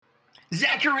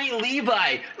Zachary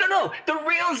Levi. No, the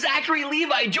real Zachary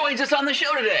Levi joins us on the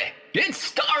show today. It's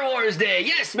Star Wars Day.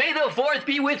 Yes, may the 4th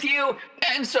be with you.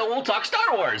 And so we'll talk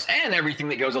Star Wars and everything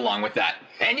that goes along with that.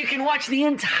 And you can watch the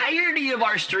entirety of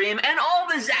our stream and all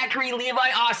the Zachary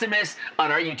Levi awesomeness on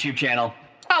our YouTube channel.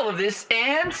 All of this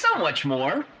and so much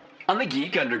more on the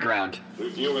Geek Underground.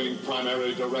 Reviewing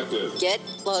primary directive. Get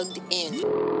plugged in.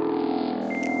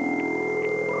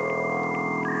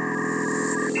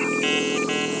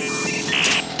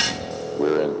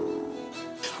 We're in.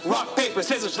 Rock, paper,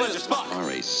 scissors, lizard, spot. You are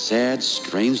a sad,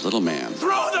 strange little man.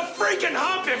 Throw the freaking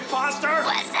hump, imposter!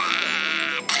 What's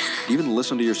that? Do you even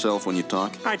listen to yourself when you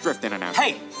talk? I drift in and out.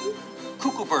 Hey,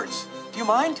 cuckoo birds, do you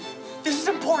mind? This is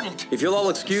important. If you'll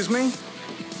all excuse me,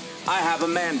 I have a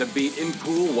man to beat in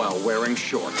pool while wearing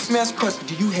shorts. Let me ask a question.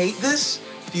 Do you hate this?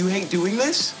 Do you hate doing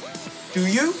this? Do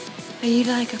you? Are you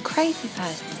like a crazy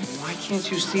person? Why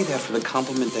can't you see that for the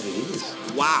compliment that it is?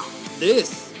 Wow,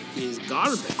 this is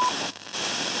garbage.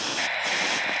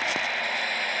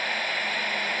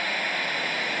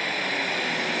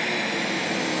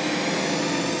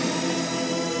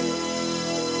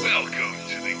 Welcome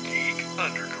to the Geek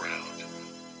Underground.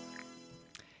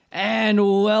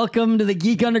 And welcome to the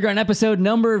Geek Underground episode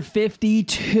number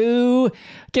 52.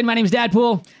 Again, my name's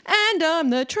Dadpool. And I'm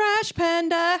the Trash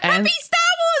Panda. And Happy Star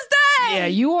Wars Day! Yeah,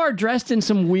 you are dressed in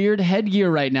some weird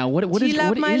headgear right now. What Do is you love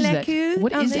what my is leku? that?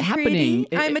 What Aren't is they happening?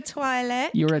 pretty? I'm a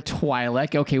Twi'lek. You're a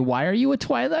Twi'lek. Okay, why are you a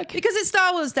Twi'lek? Because it's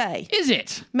Star Wars Day. Is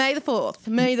it? May the 4th.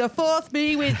 May the 4th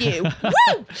be with you.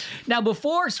 Woo! Now,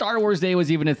 before Star Wars Day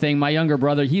was even a thing, my younger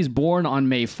brother, he's born on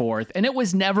May 4th, and it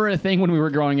was never a thing when we were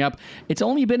growing up. It's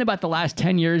only been about the last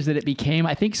 10 years that it became.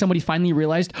 I think somebody finally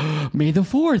realized, May the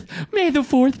 4th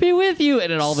be with you.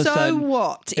 And then all of a sudden, So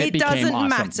what? It became doesn't awesome.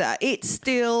 matter. It's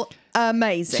still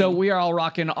amazing. So we are all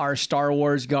rocking our Star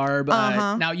Wars garb.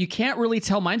 Now, you can't really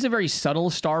tell. Mine's a very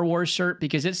subtle Star Wars shirt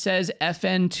because it says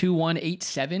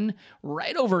FN2187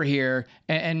 right over here.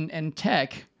 And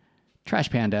Tech, Trash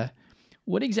Panda,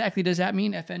 what exactly does that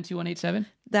mean, FN2187?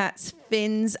 That's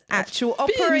Finn's actual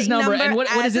Finn's operating number. And what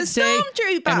does it say?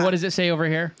 Stormtrooper. And what does it say over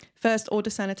here? First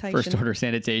order sanitation. First order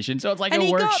sanitation. So it's like and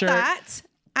a work he got shirt. that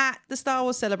at the Star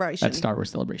Wars celebration. At Star Wars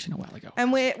Celebration a while ago.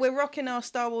 And we're rocking our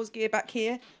Star Wars gear back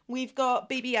here. We've got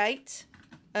BB-8,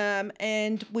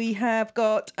 and we have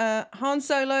got Han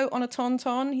Solo on a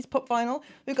Tauntaun. He's pop vinyl.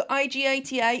 We've got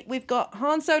IG-88. We've got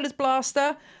Han Solo's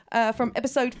blaster from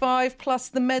Episode 5, plus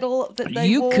the medal that they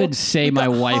You wore. could say We've my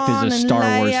got wife Han is a and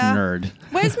Star Wars Leia. nerd.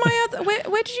 Where's my other?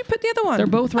 Where did you put the other one? They're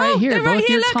both right here. They're right Both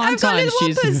here. your Look, I've got little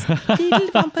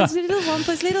Tauntauns. wampus.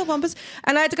 little wampus.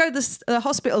 And I had to go to the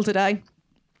hospital today.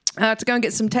 To go and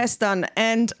get some tests done,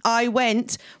 and I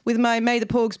went with my May the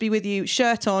Porgs Be With You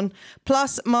shirt on,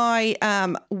 plus my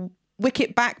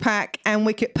Wicket backpack and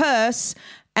Wicket purse,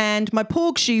 and my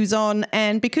Porg shoes on,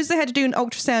 and because they had to do an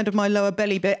ultrasound of my lower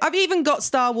belly bit, I've even got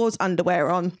Star Wars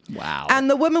underwear on. Wow. And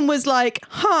the woman was like,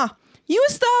 you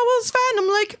a Star Wars fan? I'm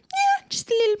like, yeah, just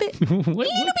a little bit. What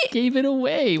gave it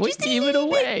away? What gave it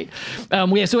away? So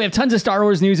we have tons of Star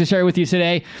Wars news to share with you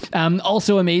today.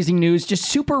 Also amazing news, just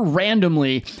super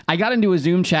randomly, I got into a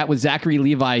Zoom chat with Zachary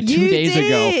Levi 2 days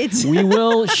ago. We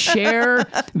will share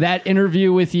that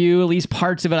interview with you, at least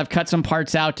parts of it. I've cut some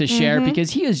parts out to share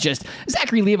because he is just,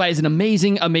 Zachary Levi is an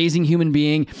amazing, amazing human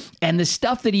being. And the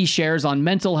stuff that he shares on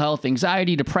mental health,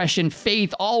 anxiety, depression,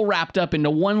 faith, all wrapped up into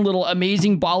one little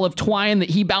amazing ball of twine that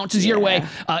he bounces your way.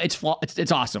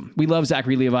 It's awesome. We love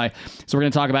Zachary Levi. So we're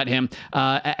going to talk about him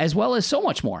as well as so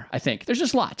much more, I think. There's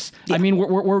just lots. Yeah. I mean,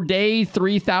 we're day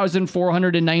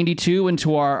 3,492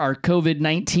 into our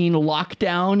COVID-19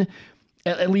 lockdown.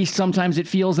 At least sometimes it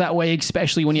feels that way,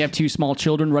 especially when you have two small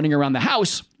children running around the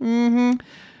house.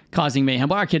 Causing mayhem.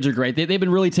 But our kids are great. They've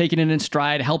been really taking it in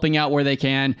stride, helping out where they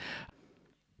can.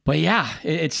 But yeah,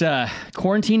 it's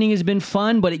quarantining has been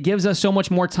fun, but it gives us so much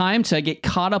more time to get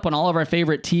caught up on all of our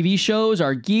favorite TV shows,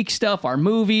 our geek stuff, our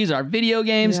movies, our video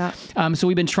games. Yeah. So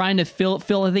we've been trying to fill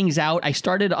things out. I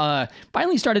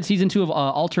finally started season 2 of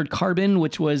Altered Carbon,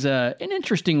 which was an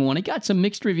interesting one. It got some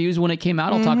mixed reviews when it came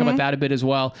out. I'll talk about that a bit as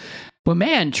well. But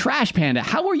man, Trash Panda,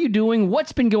 how are you doing?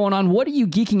 What's been going on? What are you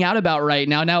geeking out about right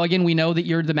now? Now, again, we know that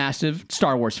you're the massive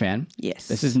Star Wars fan. Yes.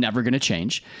 This is never going to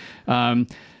change.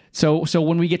 So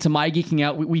when we get to my geeking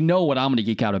out, we know what I'm going to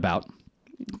geek out about.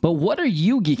 But what are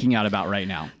you geeking out about right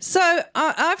now? So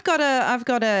I've got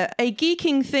a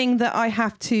geeking thing that I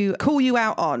have to call you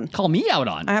out on. Call me out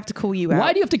on? I have to call you out.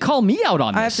 Why do you have to call me out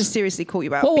on this? I have to seriously call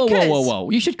you out. Whoa.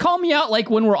 You should call me out like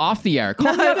when we're off the air.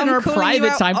 Call me out in our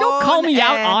private time. Don't call me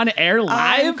out on air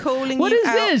live. I'm calling what you is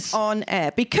out this? on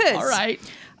air because all right.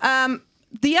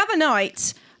 The other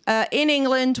night, In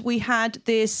England, we had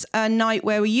this night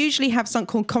where we usually have something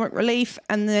called Comic Relief,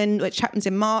 and then which happens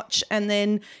in March, and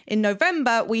then in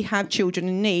November we have Children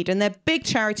in Need, and they're big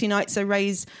charity nights. They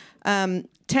raise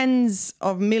tens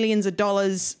of millions of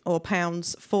dollars or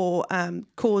pounds for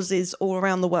causes all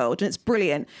around the world, and it's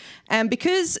brilliant. And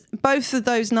because both of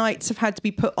those nights have had to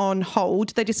be put on hold,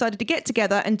 they decided to get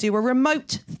together and do a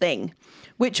remote thing,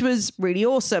 which was really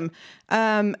awesome.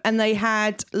 And they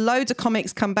had loads of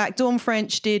comics come back. Dawn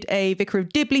French did a Vicar of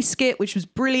Dibley skit, which was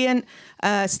brilliant.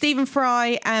 Stephen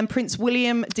Fry and Prince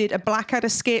William did a Blackadder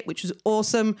skit, which was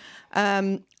awesome.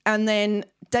 And then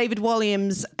David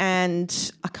Williams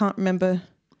and I can't remember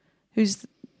who's...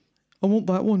 I want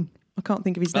that one. I can't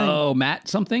think of his name. Oh, Matt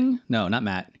something? No, not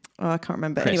Matt. Oh, I can't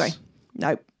remember. Chris. Anyway,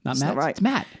 no, Not it's Matt. not right. It's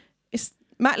Matt. It's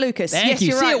Matt Lucas. Thank yes, you.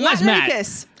 you're See, right. it was Matt Matt.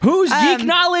 Lucas. Who's Geek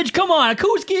Knowledge? Come on.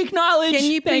 Who's Geek Knowledge? Can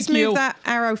you please Thank move that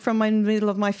arrow from my middle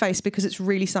of my face because it's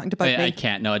really starting to bug me? I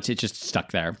can't. No, it's just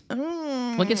stuck there.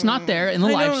 Like it's not there in the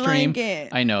I live don't stream. like it.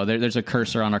 I know. There's a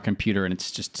cursor on our computer and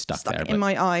it's just stuck there. In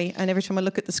my eye, and every time I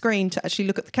look at the screen to actually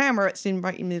look at the camera, it's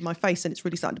right in my face, and it's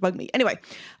really starting to bug me. Anyway,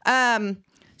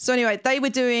 so anyway, they were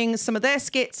doing some of their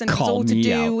skits, and it was all to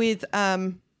do with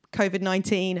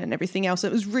COVID-19 and everything else.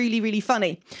 It was really, really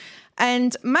funny.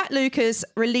 And Matt Lucas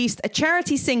released a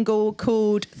charity single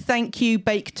called Thank You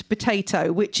Baked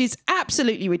Potato, which is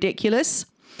absolutely ridiculous.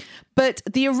 But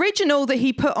the original that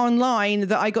he put online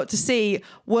that I got to see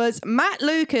was Matt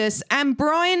Lucas and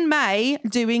Brian May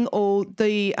doing all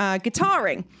the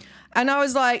guitaring. And I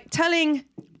was like telling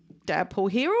Dad Paul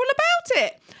here all about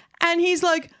it. And he's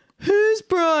like, who's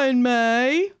Brian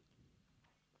May?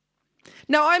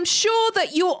 Now, I'm sure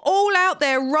that you're all out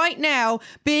there right now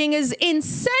being as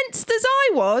incensed as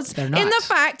I was in the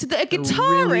fact that a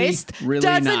guitarist really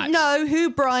doesn't know who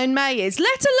Brian May is,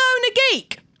 let alone a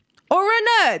geek or a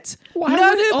nerd. Who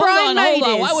Brian May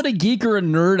is. Why would a geek or a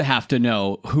nerd have to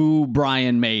know who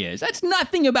Brian May is? That's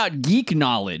nothing about geek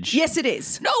knowledge. Yes, it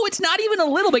is. No, it's not even a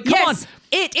little bit. Come on.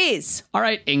 It is. All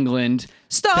right, England.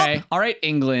 Stop. Okay. All right,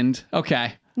 England.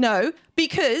 Okay. No,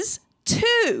 because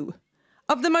 2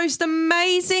 of the most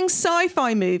amazing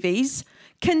sci-fi movies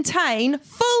contain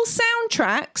full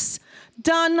soundtracks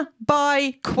done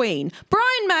by Queen.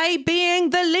 Brian May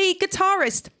being the lead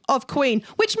guitarist of Queen,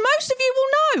 which most of you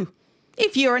will know.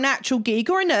 If you're an actual geek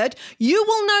or a nerd, you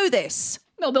will know this.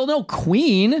 No, they'll know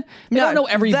Queen. They don't know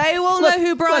every... They will know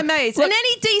who Brian May is. And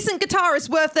any decent guitarist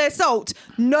worth their salt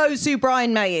knows who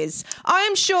Brian May is. I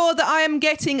am sure that I am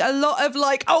getting a lot of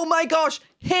like, oh my gosh,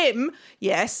 him.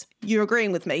 Yes, you're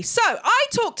agreeing with me. So I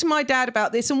talked to my dad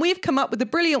about this, and we've come up with a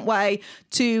brilliant way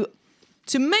to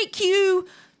make you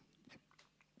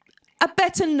a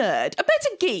better nerd, a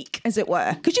better geek, as it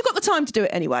were, because you've got the time to do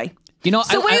it anyway. You know,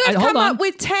 so we have come up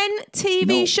with 10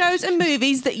 TV shows and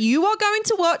movies that you are going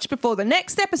to watch before the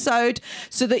next episode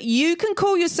so that you can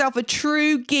call yourself a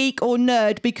true geek or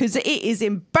nerd, because it is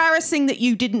embarrassing that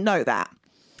you didn't know that.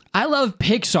 I love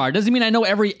Pixar. Doesn't mean I know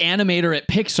every animator at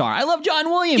Pixar. I love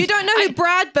John Williams. You don't know who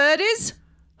Brad Bird is?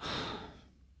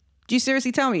 Do you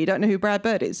seriously tell me you don't know who Brad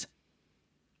Bird is?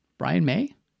 Brian May?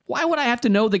 Why would I have to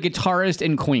know the guitarist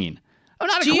in Queen? I'm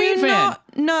not a Queen fan. Do you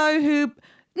not know who...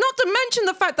 Not to mention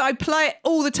the fact that I play it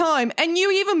all the time, and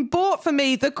you even bought for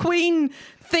me the Queen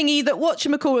thingy that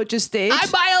whatchamacallit just did. I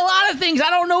buy a lot of things. I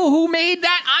don't know who made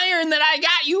that iron that I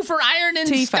got you for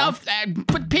ironing stuff.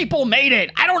 But people made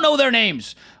it. I don't know their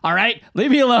names. All right?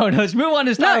 Leave me alone. Let's move on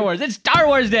to Star Wars. It's Star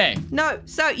Wars Day. No.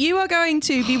 So you are going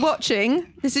to be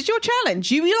watching. This is your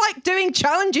challenge. You like doing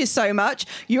challenges so much.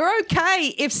 You're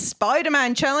okay if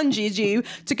Spider-Man challenges you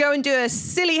to go and do a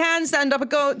silly handstand up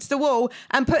against the wall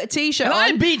and put a T-shirt on.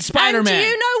 I beat Spider-Man. And do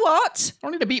you know what? I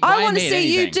don't need to beat Brian I want to May at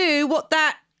see you anything. do what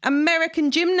that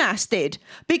American gymnast did,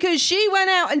 because she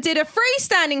went out and did a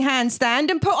freestanding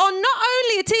handstand and put on not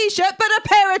only a T-shirt but a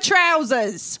pair of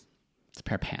trousers. It's a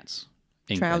pair of pants.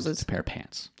 Trousers. It's a pair of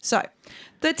pants. So,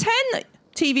 the 10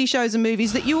 TV shows and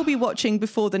movies that you will be watching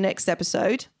before the next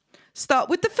episode start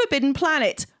with The Forbidden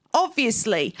Planet,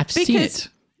 obviously. I've seen it.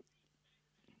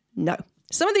 No.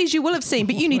 Some of these you will have seen,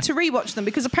 but you need to rewatch them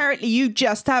because apparently you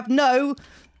just have no...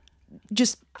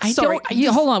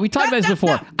 Hold on. We talked about this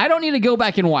before. No. I don't need to go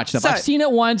back and watch them. So, I've seen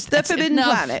it once. The Forbidden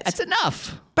Planet. That's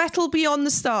enough. Battle Beyond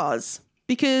the Stars,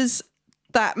 because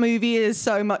that movie is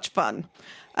so much fun.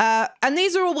 And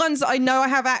these are all ones that I know I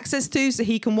have access to, so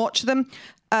he can watch them.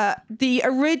 The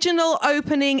original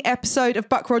opening episode of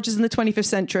Buck Rogers in the 25th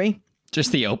Century.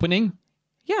 Just the opening?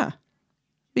 Yeah.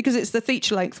 Because it's the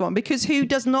feature-length one. Because who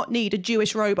does not need a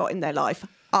Jewish robot in their life?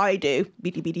 I do.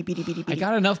 I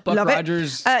got enough Buck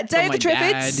Rogers. Day of the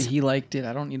Triffids. Dad. He liked it.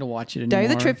 I don't need to watch it anymore. Day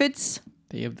of the Triffids.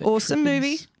 Awesome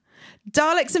movie.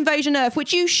 Daleks Invasion Earth,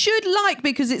 which you should like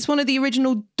because it's one of the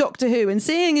original Doctor Who. And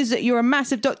seeing as that you're a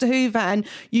massive Doctor Who fan,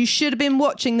 you should have been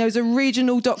watching those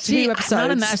original Doctor Who episodes. I'm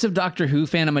not a massive Doctor Who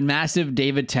fan. I'm a massive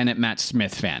David Tennant, Matt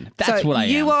Smith fan. That's what I am.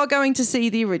 You are going to see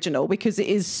the original because it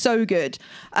is so good.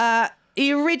 The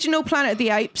original Planet of the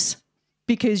Apes,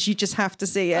 because you just have to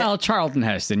see it. Well, Charlton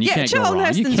Heston. You can't go wrong.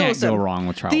 Heston's you can't awesome. go wrong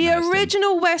with Charlton The Heston.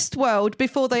 original Westworld,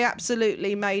 before they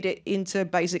absolutely made it into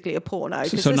basically a porno.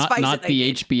 So not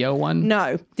the HBO one?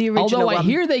 No, the original Although one. I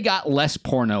hear they got less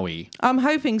porno-y. I'm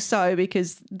hoping so,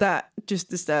 because that just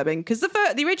disturbing. Because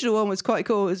the original one was quite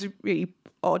cool. It was really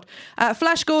odd.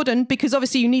 Flash Gordon, because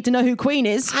obviously you need to know who Queen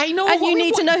is. I know. And you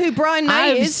need to know who Brian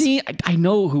May is. I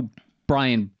know who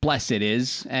Brian Blessed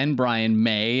is, and Brian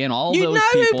May, and all those people. You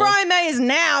know who Brian May is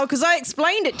now, because I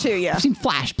explained it to you. I've seen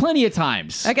Flash plenty of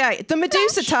times. Okay, the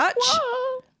Medusa Touch.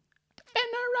 Whoa.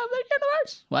 Center of the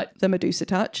universe. What? The Medusa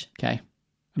Touch. Okay. I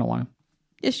don't want to.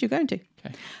 Yes, you're going to.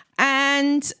 Okay.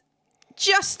 And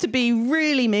just to be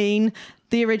really mean,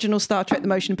 the original Star Trek The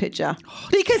Motion Picture.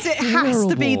 Because it has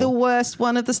to be the worst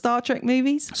one of the Star Trek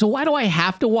movies. So why do I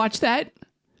have to watch that?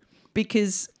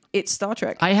 Because it's Star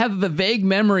Trek. I have a vague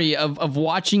memory of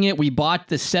watching it. We bought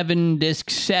the 7-disc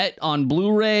set on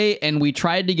Blu-ray, and we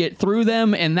tried to get through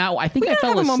them, and now I think I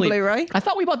fell asleep. We don't have them on Blu-ray. I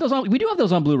thought we bought those on... We do have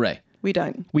those on Blu-ray. We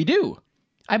don't. We do.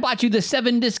 I bought you the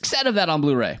 7-disc set of that on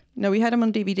Blu-ray. No, we had them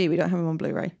on DVD. We don't have them on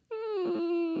Blu-ray.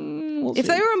 We'll if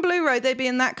see. they were on Blu-ray, they'd be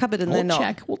in that cupboard, and they're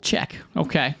not. We'll check.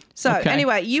 Okay. So okay.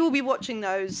 anyway, you will be watching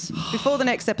those before the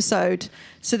next episode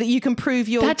so that you can prove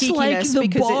your That's geekiness.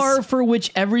 like the bar for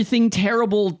which everything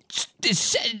terrible is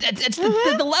set. That's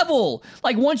the level.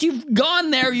 Like once you've gone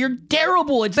there, you're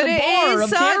terrible. It's but the it bar is of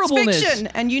science terribleness. fiction,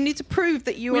 and you need to prove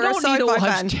that you are a We sci-fi don't need to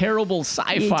fan. watch terrible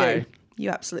sci-fi. You do. You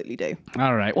absolutely do.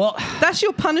 All right. Well, that's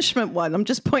your punishment one. I'm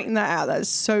just pointing that out. That's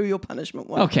so your punishment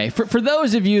one. Okay. For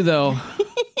those of you though,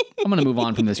 I'm going to move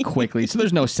on from this quickly. So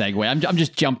there's no segue. I'm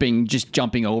just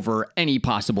jumping over any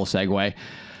possible segue.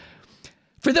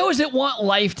 For those that want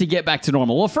life to get back to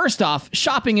normal, well, first off,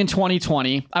 shopping in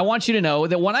 2020, I want you to know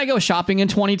that when I go shopping in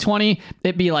 2020,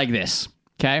 it'd be like this,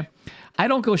 okay? I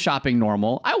don't go shopping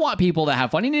normal. I want people to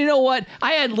have fun. And you know what?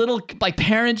 I had little, like,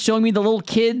 parents showing me the little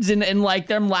kids and like,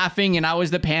 them laughing, and I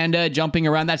was the panda jumping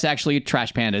around. That's actually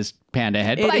Trash Panda's panda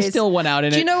head, but I still went out in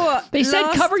it. Do you know what? They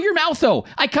said cover your mouth, though.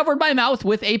 I covered my mouth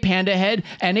with a panda head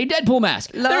and a Deadpool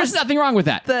mask. There's nothing wrong with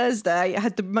that. Thursday, I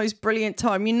had the most brilliant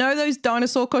time. You know those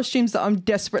dinosaur costumes that I'm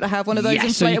desperate to have? One of those inflatable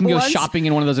ones? So you can go shopping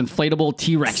in one of those inflatable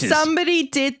T-Rexes. Somebody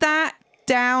did that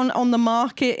down on the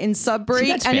market in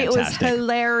Sudbury, and it was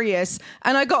hilarious.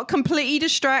 And I got completely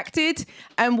distracted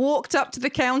and walked up to the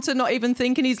counter, not even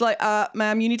thinking. He's like,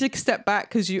 ma'am, you need to step back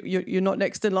because you're not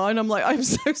next in line. I'm like, I'm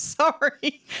so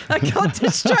sorry. I got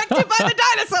distracted by the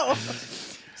dinosaur.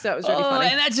 So it was really funny.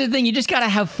 And that's the thing. You just got to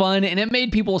have fun. And it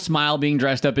made people smile being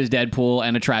dressed up as Deadpool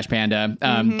and a trash panda.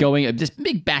 Going this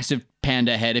big, massive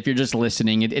panda head. If you're just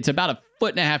listening, it's about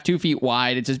 1.5 feet, 2 feet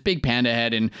wide. It's this big panda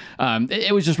head. And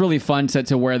it was just really fun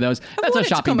to wear those. That's how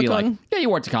shopping be like. Yeah, you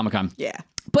wore it to Comic-Con. Yeah.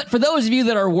 But for those of you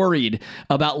that are worried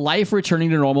about life returning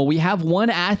to normal, we have one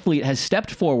athlete has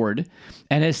stepped forward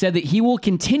and has said that he will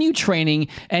continue training,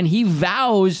 and he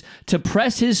vows to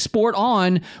press his sport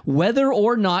on whether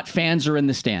or not fans are in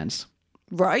the stands.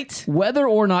 Right. Whether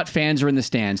or not fans are in the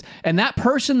stands. And that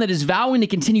person that is vowing to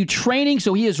continue training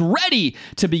so he is ready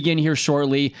to begin here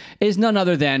shortly is none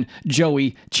other than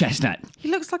Joey Chestnut.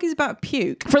 He looks like he's about to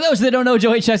puke. For those that don't know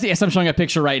Joey Chestnut, yes, I'm showing a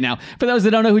picture right now. For those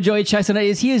that don't know who Joey Chestnut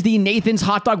is, he is the Nathan's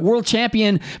Hot Dog World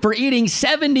Champion for eating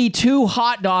 72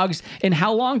 hot dogs. And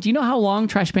how long? Do you know how long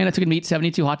Trash Panda took him to eat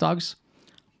 72 hot dogs?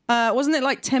 Wasn't it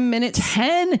like 10 minutes?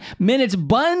 10 minutes,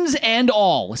 buns and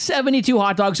all. 72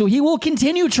 hot dogs. So he will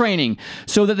continue training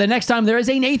so that the next time there is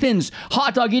a Nathan's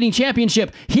Hot Dog Eating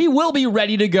Championship, he will be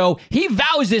ready to go. He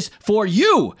vows this for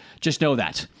you. Just know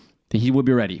that he will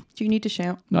be ready. Do you need to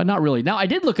shout? No, not really. Now, I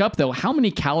did look up, though, how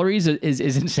many calories is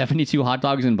in 72 hot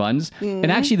dogs and buns. And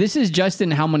actually, this is just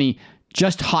in how many...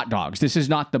 Just hot dogs. This is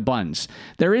not the buns.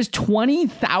 There is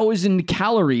 20,000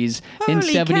 calories in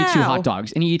 72 hot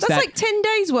dogs. And he eats That's like 10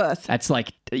 days worth. That's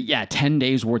like, 10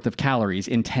 days worth of calories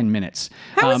in 10 minutes.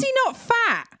 How is he not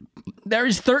fat?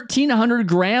 There's 1,300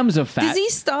 grams of fat. Does he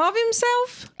starve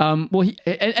himself? Well,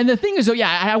 and the thing is,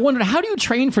 I wondered, how do you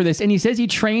train for this? And he says he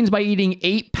trains by eating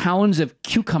 8 pounds of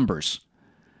cucumbers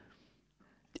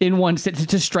in one sit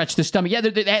to stretch the stomach. Yeah,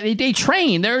 they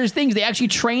train. There's things they actually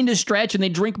train to stretch, and they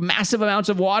drink massive amounts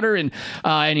of water. And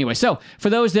anyway, so for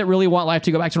those that really want life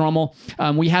to go back to normal,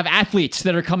 we have athletes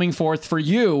that are coming forth for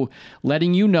you,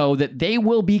 letting you know that they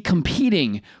will be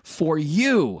competing for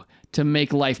you to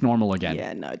make life normal again.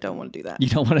 Yeah, no, don't want to do that. You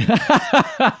don't want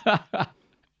to.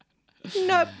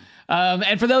 Nope.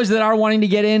 And for those that are wanting to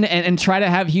get in and try to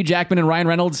have Hugh Jackman and Ryan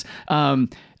Reynolds, oh,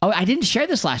 I didn't share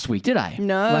this last week, did I?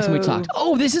 No. Last time we talked.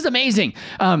 Oh, this is amazing.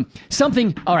 All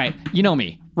right, you know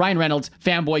me. Ryan Reynolds,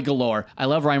 fanboy galore. I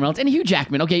love Ryan Reynolds. And Hugh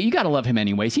Jackman, okay, you gotta love him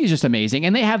anyways. He's just amazing.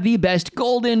 And they have the best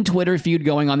golden Twitter feud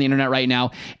going on the internet right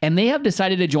now. And they have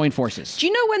decided to join forces. Do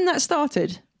you know when that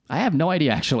started? I have no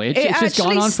idea, actually. It's just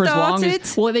gone on for as long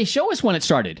as... Well, they show us when it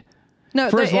started. No,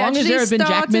 for as long as there have been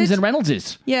Jackmans and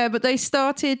Reynoldses. Yeah, but they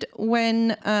started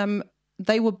when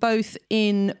they were both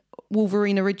in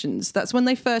Wolverine Origins. That's when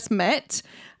they first met.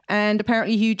 And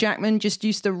apparently Hugh Jackman just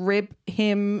used to rib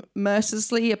him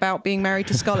mercilessly about being married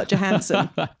to Scarlett Johansson.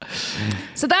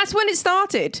 So that's when it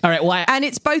started. All right, well, and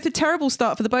it's both a terrible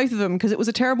start for the both of them because it was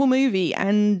a terrible movie.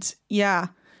 And yeah,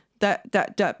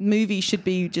 that movie should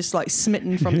be just like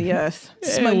smitten from the earth.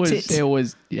 It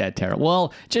was terrible.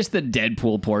 Well, just the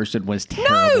Deadpool portion was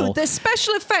terrible. No, the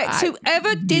special effects.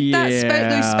 Whoever did those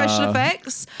special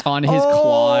effects on his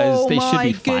claws, they should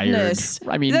be goodness.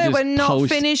 fired. I mean, they just were not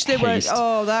finished. They were. Haste.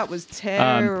 Oh, that was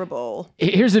terrible.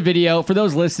 Here's a video for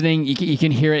those listening. You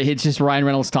can hear it. It's just Ryan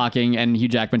Reynolds talking and Hugh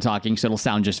Jackman talking, so it'll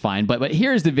sound just fine. But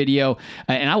here's the video,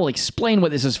 and I will explain what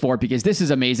this is for because this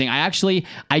is amazing. I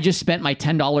just spent my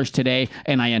 $10 today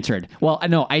and I entered. Well,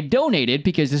 no, I donated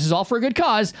because this is all for a good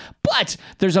cause, but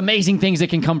there's amazing things that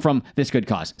can come from this good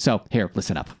cause. So here,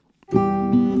 listen up.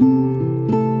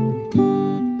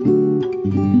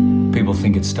 People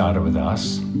think it started with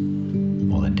us.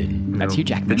 Well, it didn't. That's Hugh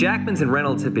Jackman. The Jackmans and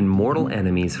Reynolds have been mortal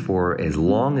enemies for as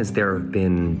long as there have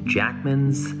been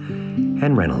Jackmans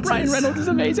and Reynoldses. Ryan Reynolds is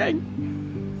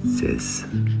amazing. Sis.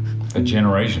 For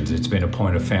generations, it's been a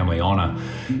point of family honor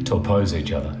to oppose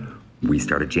each other. We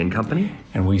start a gin company.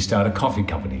 And we start a coffee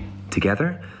company.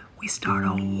 Together, we start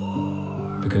a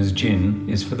war. Because gin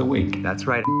is for the weak. That's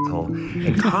right, asshole.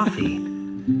 And coffee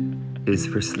is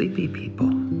for sleepy people.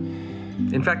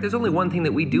 In fact, there's only one thing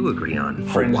that we do agree on.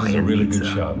 Friends is a really pizza.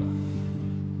 good show.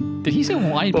 Did he say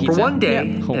Hawaiian pizza? Well, for one day,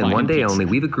 and Hawaiian one day pizza. only,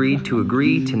 we've agreed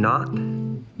to not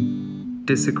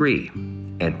disagree.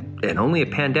 And only a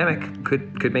pandemic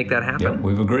could make that happen. Yep,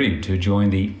 we've agreed to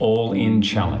join the All-In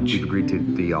Challenge. We've agreed to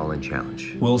the All-In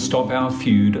Challenge. We'll stop our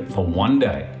feud for one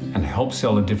day and help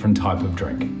sell a different type of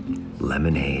drink.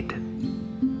 Lemonade.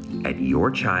 At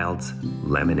your child's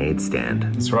lemonade stand.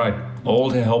 That's right. All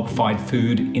to help fight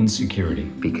food insecurity.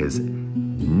 Because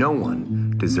no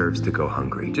one deserves to go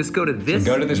hungry. Just go to this,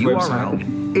 So go to this URL.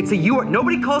 website. It's a URL.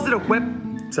 Nobody calls it a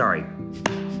web. Sorry.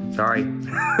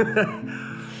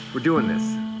 We're doing this.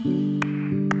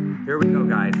 Here we go,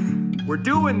 guys. We're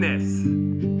doing this.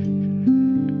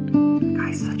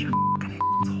 Guy's such a fucking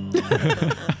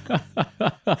asshole.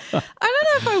 I don't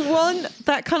know if I want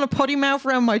that kind of potty mouth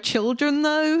around my children,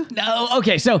 though. No,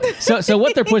 okay. So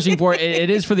what they're pushing for, it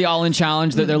is for the All-In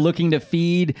Challenge that they're looking to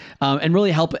feed and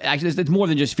really help. Actually, it's more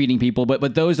than just feeding people,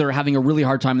 but those that are having a really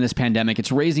hard time in this pandemic.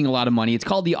 It's raising a lot of money. It's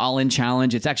called the All-In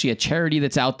Challenge. It's actually a charity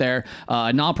that's out there,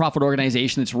 a nonprofit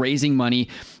organization that's raising money.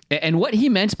 And what he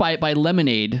meant by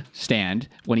lemonade stand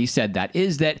when he said that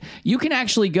is that you can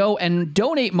actually go and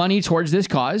donate money towards this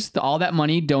cause. All that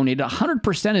money donated,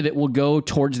 100% of it will go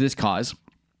towards this cause.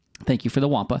 Thank you for the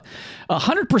Wampa.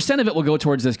 100% of it will go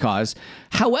towards this cause.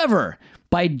 However,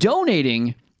 by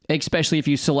donating, especially if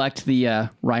you select the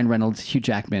Ryan Reynolds, Hugh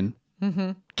Jackman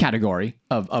category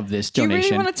of this donation. Do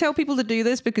you really want to tell people to do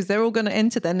this? Because they're all going to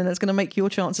enter then and it's going to make your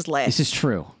chances less. This is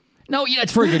true. No, yeah,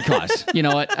 it's for a good cause. You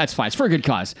know what? That's fine. It's for a good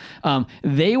cause.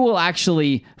 They will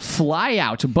actually fly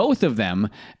out, both of them,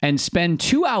 and spend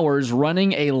 2 hours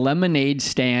running a lemonade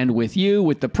stand with you,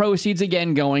 with the proceeds,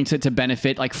 again, going to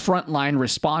benefit like frontline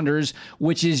responders,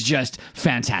 which is just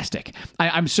fantastic.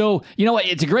 I'm so, you know what?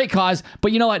 It's a great cause,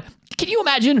 but you know what? Can you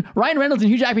imagine Ryan Reynolds and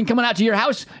Hugh Jackman coming out to your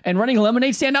house and running a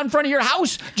lemonade stand out in front of your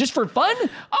house just for fun?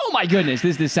 Oh my goodness,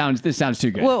 this sounds too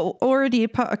good. Well, already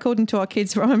according to our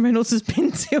kids, Ryan Reynolds has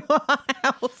been to our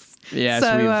house. Yes,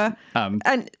 so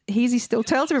and he still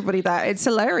tells everybody that. It's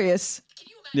hilarious.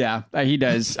 Yeah, he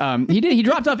does. He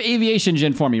dropped off aviation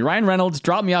gin for me. Ryan Reynolds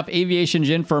dropped me off aviation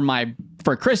gin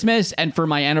for Christmas and for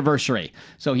my anniversary.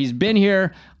 So he's been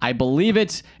here. I believe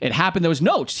it. It happened. There was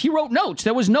notes. He wrote notes.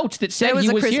 There was notes that said he was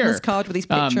here. There was a Christmas card with his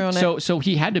picture on it. So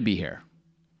he had to be here.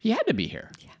 He had to be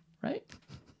here. Yeah. Right?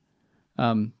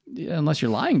 Unless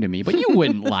you're lying to me, but you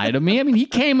wouldn't lie to me. I mean, he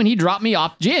came and he dropped me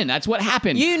off gin. That's what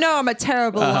happened. You know I'm a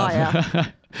terrible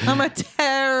liar. I'm a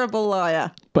terrible terrible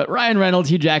liar. But Ryan Reynolds,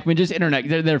 Hugh Jackman, just internet,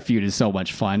 their feud is so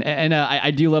much fun. And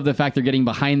I do love the fact they're getting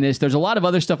behind this. There's a lot of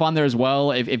other stuff on there as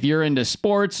well. If you're into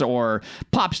sports or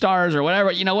pop stars or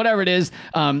whatever, whatever it is,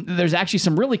 there's actually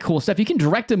some really cool stuff. You can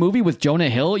direct a movie with Jonah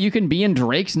Hill. You can be in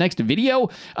Drake's next video.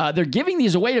 They're giving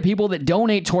these away to people that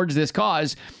donate towards this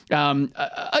cause.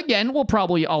 Again,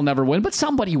 I'll never win, but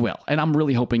somebody will. And I'm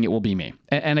really hoping it will be me.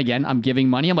 And again, I'm giving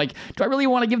money. I'm like, do I really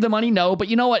want to give the money? No, but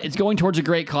you know what? It's going towards a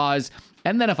great cause.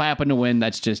 And then if I happen to win,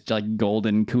 that's just like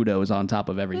golden kudos on top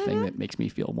of everything that makes me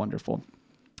feel wonderful.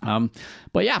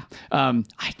 But yeah, I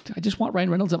just want Ryan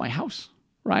Reynolds at my house.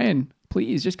 Ryan,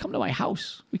 please just come to my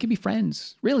house. We can be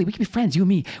friends. Really, we can be friends, you and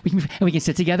me. We can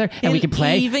sit together and we can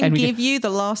play. He'll even give you the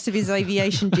last of his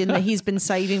aviation gin that he's been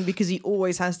saving because he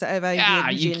always has to have aviation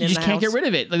gin in the house. You just can't get rid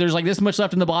of it. There's like this much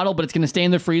left in the bottle, but it's going to stay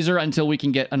in the freezer until we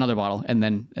can get another bottle. And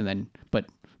then, but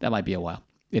that might be a while.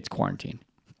 It's quarantine.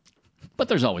 But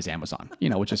there's always Amazon,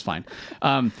 which is fine.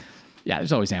 Yeah,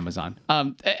 there's always Amazon.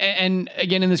 And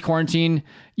again, in this quarantine,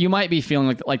 you might be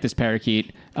feeling like this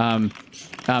parakeet.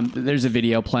 There's a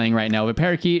video playing right now of a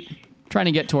parakeet trying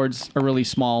to get towards a really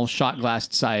small shot glass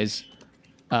size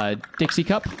Dixie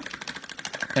cup.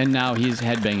 And now he's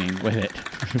headbanging with it.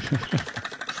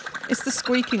 It's the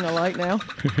squeaking I like now.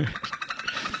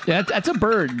 Yeah, that's a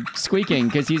bird squeaking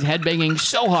because he's headbanging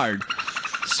so hard.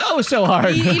 So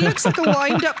hard. He looks like a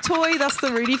wind-up toy. That's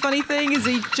the really funny thing, is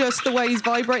he just the way he's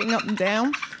vibrating up and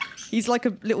down. He's like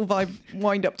a little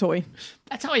wind-up toy.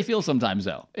 That's how I feel sometimes,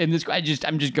 though. I'm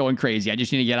just going crazy. I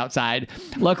just need to get outside.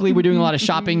 Luckily, we're doing a lot of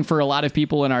shopping for a lot of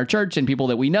people in our church and people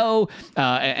that we know,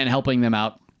 and helping them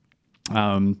out.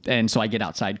 And so I get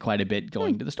outside quite a bit,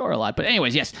 going to the store a lot. But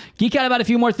anyways, yes, geek out about a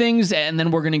few more things, and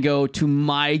then we're going to go to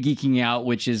my geeking out,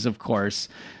 which is, of course,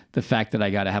 the fact that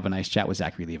I got to have a nice chat with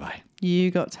Zachary Levi. You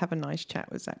got to have a nice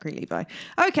chat with Zachary Levi.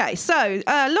 Okay, so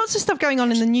lots of stuff going on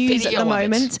in the news at the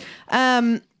moment.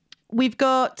 We've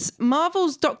got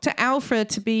Marvel's Dr. Alfred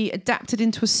to be adapted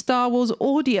into a Star Wars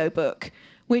audiobook,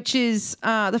 which is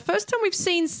the first time we've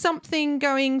seen something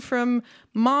going from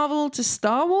Marvel to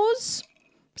Star Wars.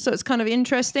 So it's kind of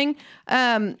interesting.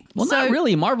 Not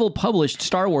really. Marvel published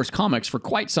Star Wars comics for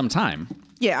quite some time.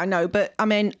 Yeah, I know. But I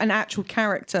mean, an actual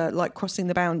character, like crossing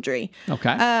the boundary.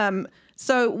 Okay.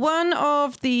 So one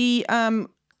of the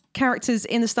characters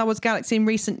in the Star Wars galaxy in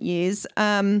recent years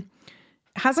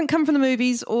hasn't come from the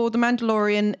movies or The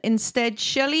Mandalorian. Instead,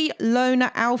 Shelley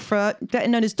Lona Alpha, better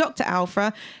known as Dr.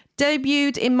 Alpha,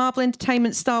 debuted in Marvel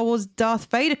Entertainment's Star Wars Darth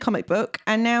Vader comic book,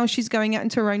 and now she's going out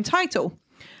into her own title.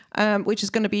 Which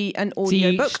is going to be an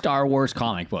audio book. Star Wars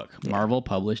comic book. Yeah. Marvel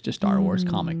published a Star Wars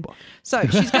comic book. So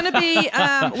she's going to be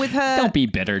with her... Don't be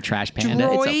bitter, Trash Panda.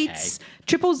 Droids, it's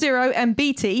okay. 000 and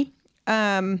BT.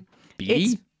 BT?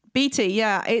 It's BT,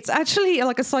 yeah. It's actually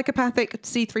like a psychopathic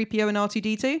C-3PO and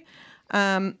R2-D2.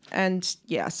 And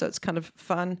yeah, so it's kind of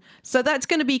fun. So that's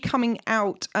going to be coming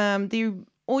out. The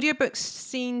audiobooks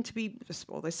seem to be...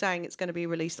 Well, they're saying it's going to be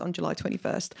released on July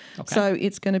 21st. Okay. So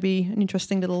it's going to be an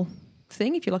interesting little...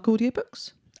 thing if you like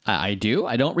audiobooks. I do.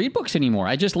 I don't read books anymore.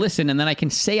 I just listen, and then I can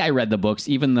say I read the books,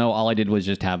 even though all I did was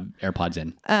just have AirPods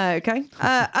in. Okay.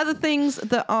 Other things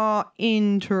that are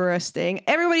interesting.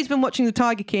 Everybody's been watching The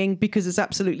Tiger King because it's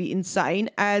absolutely insane,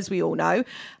 as we all know.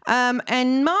 And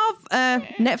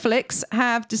Netflix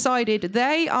have decided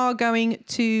they are going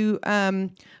to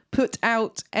put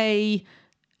out a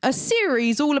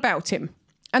series all about him.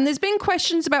 And there's been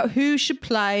questions about who should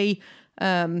play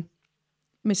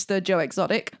Mr. Joe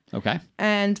Exotic. Okay.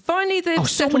 And finally, they've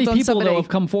so many people though have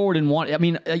come forward and want. I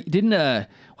mean,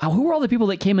 who were all the people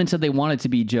that came and said they wanted to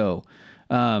be Joe?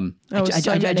 I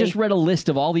just read a list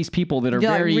of all these people that are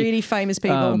very really famous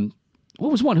people.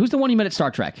 What was one? Who's the one you met at Star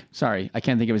Trek? Sorry, I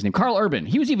can't think of his name. Carl Urban.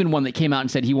 He was even one that came out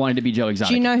and said he wanted to be Joe Exotic.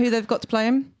 Do you know who they've got to play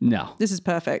him? No. This is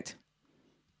perfect.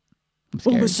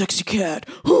 I'm a sexy cat.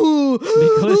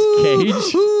 Nicolas Cage.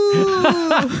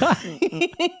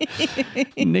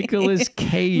 Nicolas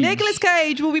Cage. Nicolas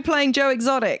Cage will be playing Joe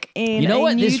Exotic in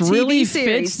a new this TV really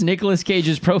series. Fits Nicolas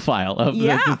Cage's profile of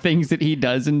the things that he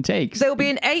does and takes. There will be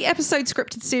an 8-episode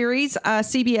scripted series.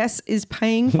 CBS is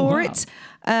paying for it.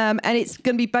 And it's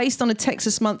going to be based on a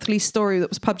Texas Monthly story that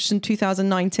was published in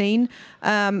 2019.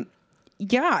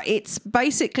 It's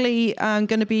basically going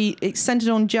to be centered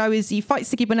on Joe as he fights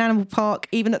to keep an animal park,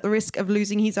 even at the risk of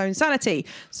losing his own sanity.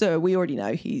 So we already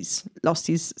know he's lost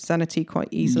his sanity quite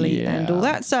easily and all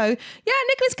that. So,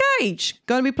 Nicolas Cage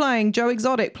going to be playing Joe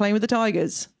Exotic, playing with the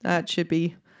Tigers. That should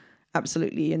be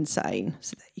absolutely insane.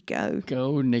 So there you go.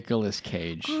 Go Nicolas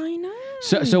Cage. I know.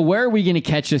 So where are we going to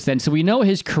catch this then? So we know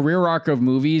his career arc of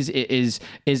movies is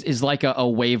like a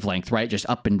wavelength, right? Just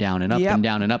up and down and up and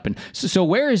down and up. And so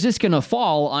where is this going to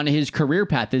fall on his career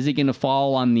path? Is it going to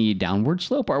fall on the downward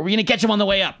slope, or are we going to catch him on the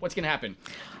way up? What's going to happen?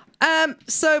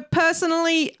 So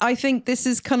personally, I think this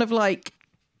is kind of like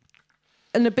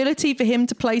an ability for him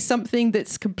to play something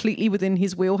that's completely within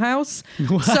his wheelhouse.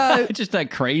 So just a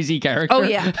crazy character. Oh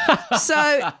yeah.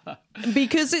 So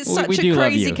because it's such a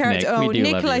crazy character. Nick.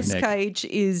 Nicolas Cage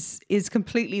is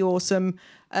completely awesome.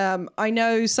 I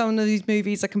know some of these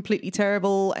movies are completely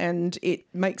terrible and it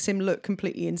makes him look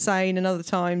completely insane, and other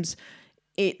times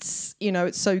it's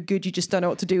so good you just don't know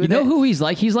what to do with it. You know who he's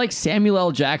like? He's like Samuel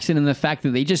L. Jackson in the fact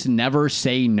that they just never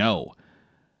say no.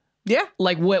 Yeah.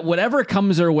 Like whatever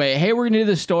comes their way. Hey, we're going to do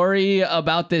the story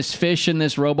about this fish and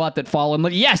this robot that fall in.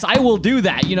 Like, yes, I will do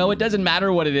that. It doesn't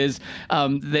matter what it is.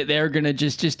 They're going to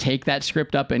just take that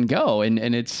script up and go. And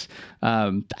it's,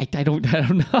 I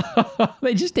don't know.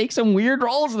 They just take some weird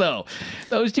roles though.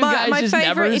 Those two guys just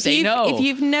never say no. If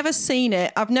you've never seen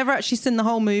it, I've never actually seen the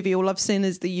whole movie. All I've seen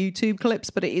is the YouTube clips,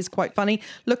 but it is quite funny.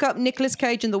 Look up Nicolas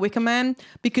Cage and the Wicker Man,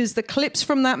 because the clips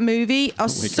from that movie are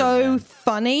so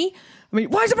funny. I mean,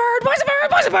 why's a bird? Why's a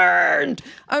bird? Why's a bird?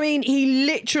 I mean, he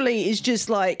literally is just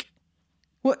like,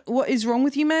 what is wrong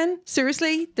with you, man?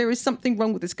 Seriously? There is something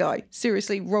wrong with this guy.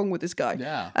 Seriously, wrong with this guy.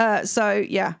 Yeah. So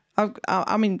yeah,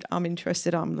 I'm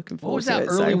interested. I'm looking forward to it. What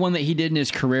was that early one that he did in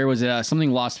his career? Was it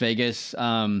something Las Vegas?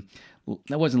 That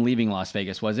wasn't Leaving Las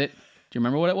Vegas, was it? Do you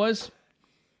remember what it was?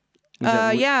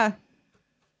 Yeah.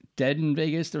 Dead in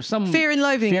Vegas. There's some Fear and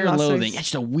Loathing. Fear and Loathing. It's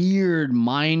just a weird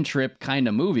mind trip kind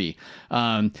of movie.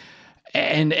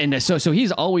 And so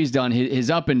he's always done his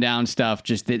up and down stuff.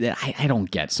 Just that I don't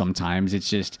get sometimes. It's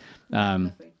just,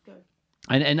 and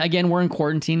again, we're in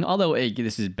quarantine. Although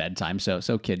this is bedtime, so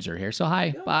kids are here. So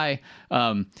hi, bye.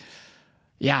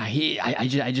 Yeah,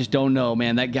 I just don't know,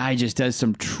 man. That guy just does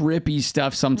some trippy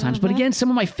stuff sometimes. But again,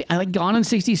 some of I like Gone in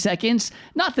 60 Seconds.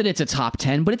 Not that it's a top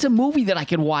 10, but it's a movie that I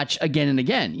could watch again and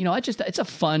again. It's a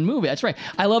fun movie. That's right.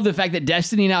 I love the fact that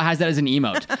Destiny now has that as an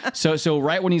emote. so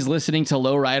right when he's listening to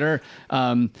Lowrider,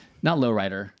 not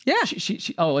Lowrider. Yeah. She is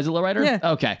it Lowrider?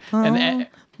 Yeah. Okay.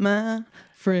 My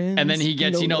friends. And then he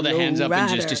gets, the hands up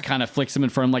and just kind of flicks them in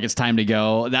front of him like it's time to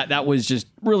go. That was just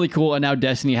really cool. And now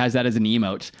Destiny has that as an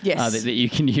emote that you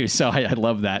can use. So I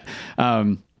love that.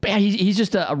 But yeah, he's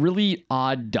just a really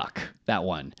odd duck, that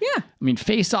one. Yeah. I mean,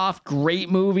 Face Off, great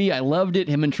movie. I loved it.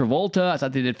 Him and Travolta, I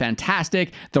thought they did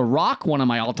fantastic. The Rock, one of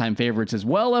my all-time favorites as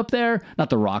well up there. Not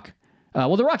The Rock.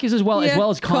 The Rock is as well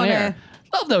as Con Air.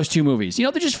 Love those two movies. They're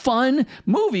just fun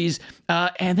movies.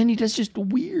 And then he does just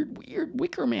weird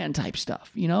Wicker Man type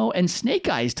stuff, and Snake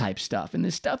Eyes type stuff. And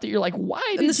this stuff that you're like, why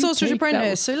did you And The Sorcerer's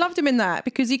Apprentice. I loved him in that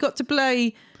because he got to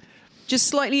play just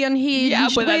slightly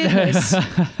unhinged weirdness.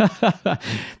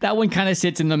 That one kind of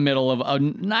sits in the middle of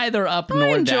neither up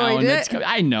nor down.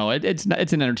 I know it. It's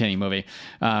an entertaining movie,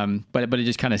 but it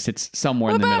just kind of sits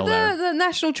somewhere in the middle there. The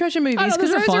National Treasure movies, because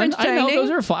those are fun. entertaining. I know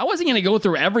those are fun. I wasn't going to go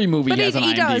through every movie he has on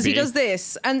IMDb. He does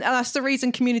this, and that's the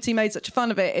reason Community made such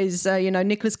fun of it. Is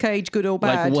Nicolas Cage, good or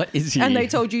bad? Like, what is he? And they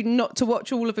told you not to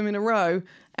watch all of them in a row,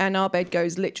 and our bed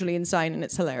goes literally insane, and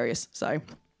it's hilarious. So.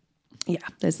 Yeah,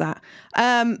 there's that.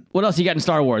 What else you got in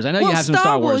Star Wars? I know you have some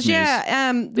Star Wars news.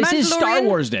 Yeah. This is Star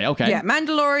Wars Day. Okay. Yeah,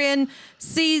 Mandalorian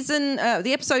season.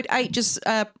 The episode 8 just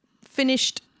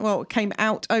finished. Well, it came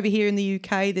out over here in the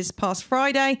UK this past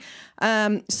Friday.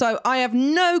 So I have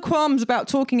no qualms about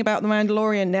talking about the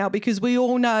Mandalorian now, because we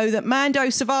all know that Mando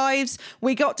survives.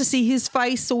 We got to see his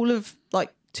face all of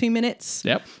 2 minutes.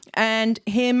 Yep. And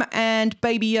him and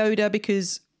Baby Yoda,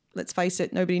 because let's face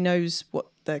it, nobody knows what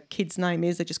the kid's name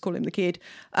is. They just call him the kid.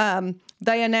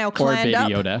 They are now clanned up. Or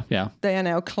Baby Yoda, yeah. They are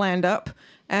now clanned up,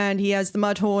 and he has the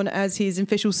Mudhorn as his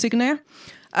official signature.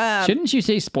 Shouldn't you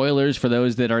say spoilers for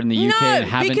those that are in the UK and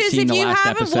haven't seen the last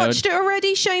episode? because if you haven't watched it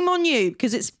already, shame on you,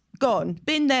 because it's gone.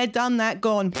 Been there, done that,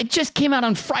 gone. It just came out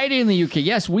on Friday in the UK.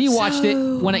 Yes, we watched it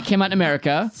when it came out in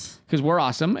America, because we're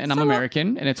awesome, and I'm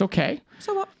American, and it's okay.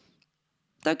 So what?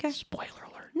 Okay. Spoiler alert.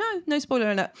 No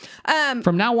spoiler alert.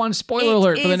 From now on, spoiler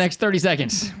alert for the next 30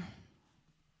 seconds.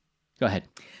 Go ahead.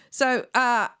 So,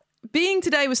 being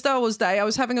today was Star Wars Day, I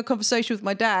was having a conversation with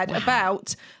my dad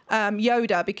about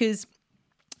Yoda, because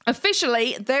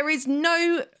officially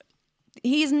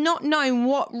he is not known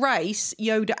what race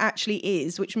Yoda actually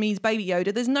is, which means Baby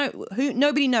Yoda.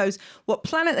 Nobody knows what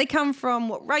planet they come from,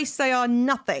 what race they are,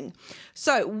 nothing.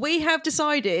 So we have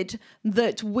decided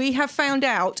that we have found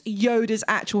out Yoda's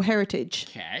actual heritage.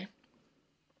 Okay.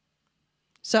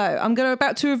 So I'm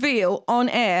about to reveal on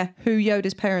air who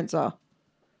Yoda's parents are.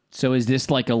 So is this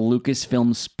like a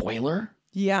Lucasfilm spoiler?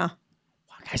 Yeah.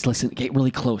 Guys, listen. Get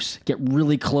really close. Get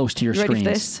really close to your You ready screens.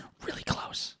 for this? Really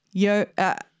close.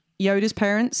 Yoda's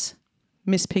parents,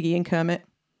 Miss Piggy and Kermit.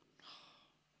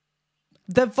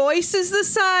 The voice is the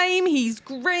same. He's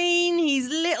green. He's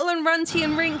little and runty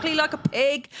and wrinkly like a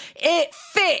pig. It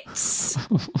fits.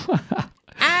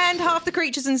 And half the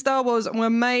creatures in Star Wars were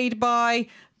made by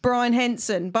Brian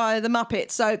Henson, by the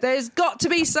Muppets. So there's got to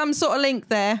be some sort of link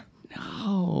there.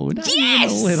 No, not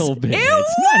yes! even a little bit.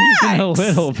 It's not even a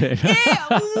little bit.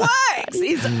 It works.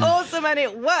 It's awesome and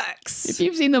it works. If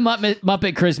you've seen the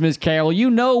Muppet Christmas Carol, you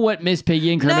know what Miss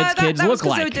Piggy and Kermit's kids that look was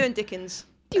like. They were doing Dickens.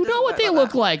 You know what they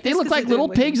look like. They look like little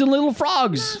pigs and little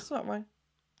frogs. That's not right.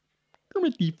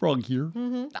 Kermit the Frog here.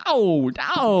 Mm-hmm.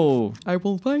 No. I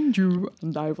will find you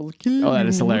and I will kill you. Oh, that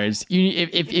is hilarious.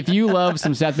 If you love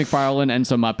some Seth MacFarlane and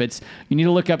some Muppets, you need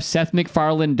to look up Seth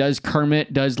MacFarlane does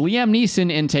Kermit, does Liam Neeson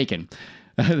in Taken.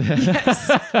 Yes.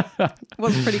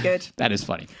 Was pretty good. That is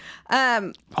funny.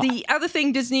 The other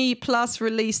thing Disney Plus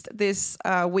released this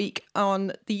week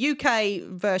on the UK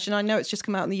version, I know it's just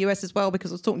come out in the US as well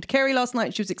because I was talking to Kerry last night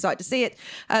and she was excited to see it.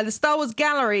 The Star Wars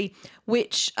Gallery,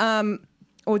 which...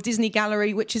 or Disney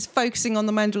Gallery, which is focusing on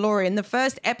The Mandalorian. The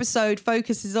first episode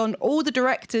focuses on all the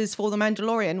directors for The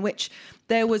Mandalorian, which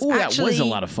there was actually... that was a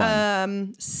lot of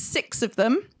fun. 6 of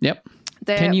them. Yep.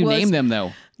 Can you name them,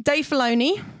 though? Dave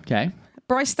Filoni. Okay.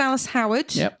 Bryce Dallas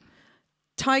Howard. Yep.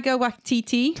 Taika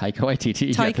Waititi.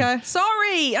 Taika. Yep.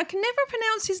 Sorry, I can never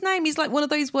pronounce his name. He's like one of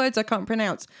those words I can't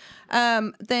pronounce.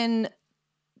 Then,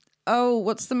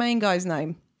 what's the main guy's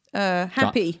name?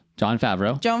 Happy. John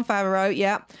Favreau. John Favreau,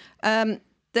 yeah.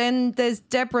 Then there's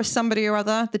Deborah somebody or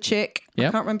other, the chick. Yep.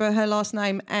 I can't remember her last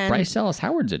name. And Bryce Dallas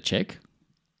Howard's a chick.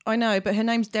 I know, but her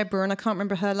name's Deborah and I can't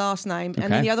remember her last name. Okay.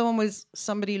 And then the other one was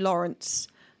somebody Lawrence.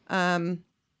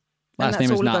 Last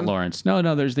name is not Lawrence.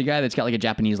 No, there's the guy that's got like a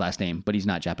Japanese last name, but he's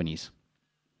not Japanese.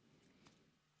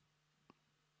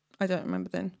 I don't remember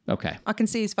then. Okay. I can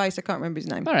see his face. I can't remember his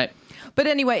name. All right. But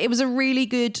anyway, it was a really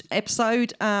good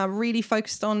episode, really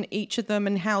focused on each of them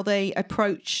and how they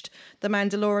approached The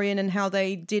Mandalorian and how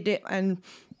they did it and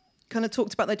kind of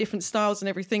talked about their different styles and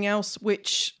everything else,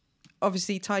 which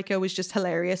obviously Taika was just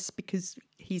hilarious because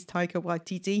he's Taika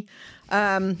Waititi,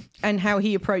 and how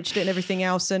he approached it and everything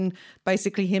else, and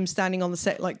basically him standing on the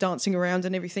set like dancing around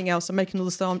and everything else and making all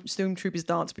the stormtroopers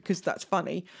dance because that's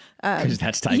funny. Because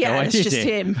that's Taika Waititi. Yeah, it's just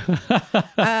him.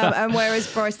 And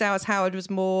whereas Bryce Dallas Howard was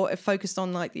more focused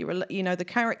on like the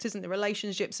characters and the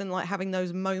relationships and like having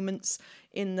those moments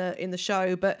in the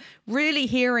show, but really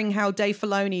hearing how Dave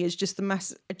Filoni is just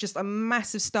a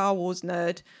massive Star Wars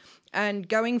nerd. And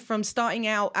going from starting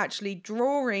out actually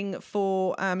drawing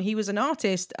for, he was an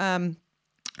artist, hand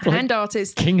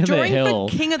artist, King of the Hill.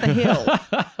 For King of the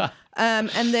Hill.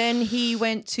 And then he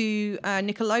went to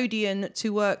Nickelodeon to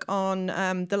work on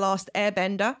The Last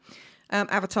Airbender,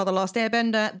 Avatar: The Last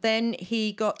Airbender. Then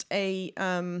he got a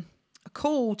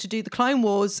call to do the Clone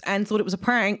Wars and thought it was a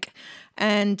prank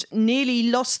and nearly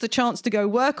lost the chance to go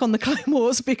work on the Clone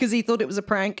Wars because he thought it was a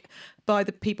prank by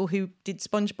the people who did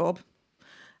SpongeBob.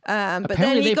 But apparently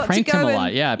then he they got pranked to go him a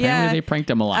lot. Yeah, apparently they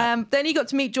pranked him a lot. Then he got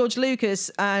to meet George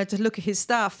Lucas to look at his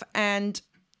stuff, and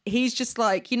he's just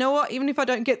like, you know what? Even if I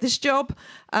don't get this job,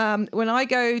 when I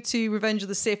go to Revenge of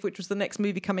the Sith, which was the next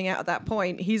movie coming out at that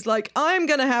point, he's like, I'm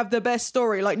gonna have the best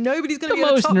story. Like nobody's gonna be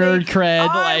able to top most nerd me. cred.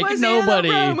 I Like was nobody,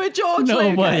 in the room with George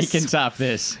nobody Lucas. can top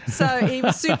this. So he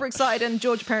was super excited, and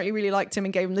George apparently really liked him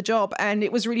and gave him the job. And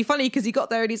it was really funny because he got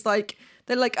there and he's like,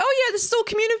 they're like, oh yeah, this is all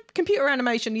computer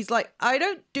animation. He's like, I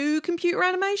don't do computer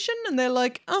animation. And they're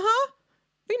like,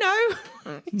 we know.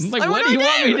 Like, what do you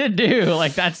want me to do?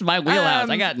 Like, that's my wheelhouse.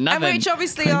 I got nothing. And which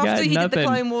obviously after he did the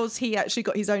Clone Wars, he actually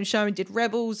got his own show and did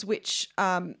Rebels, which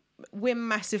we're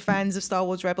massive fans of Star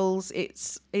Wars Rebels.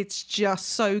 It's just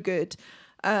so good.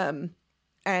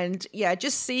 And yeah,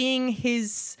 just seeing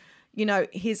his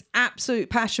absolute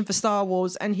passion for Star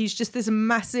Wars, and he's just this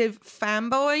massive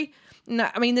fanboy. No,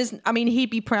 I mean, he'd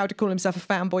be proud to call himself a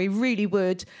fanboy. He really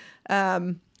would.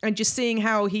 And just seeing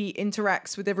how he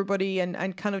interacts with everybody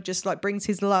and kind of just like brings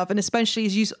his love. And especially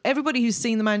everybody who's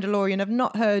seen The Mandalorian have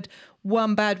not heard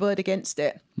one bad word against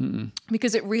it. Mm-mm.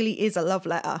 Because it really is a love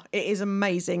letter. It is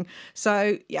amazing.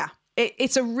 So yeah,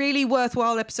 it's a really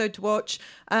worthwhile episode to watch.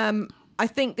 I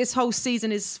think this whole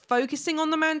season is focusing on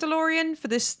The Mandalorian for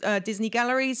this Disney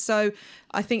Gallery. So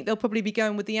I think they'll probably be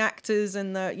going with the actors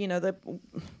and the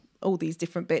all these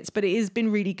different bits, but it has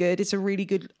been really good. It's a really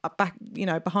good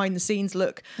behind the scenes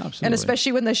look. Absolutely. And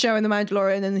especially when they're showing The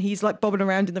Mandalorian and he's like bobbing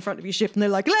around in the front of your ship and they're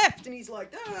like left and he's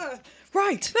like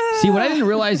right. See, what I didn't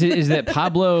realize is that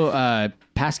Pablo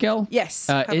Pascal yes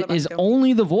is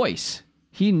only the voice.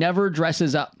 He never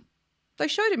dresses up. They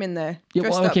showed him in there. Yeah,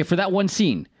 well, okay, for that one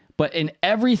scene. But in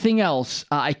everything else,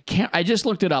 I just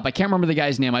looked it up. I can't remember the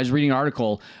guy's name. I was reading an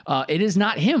article. It is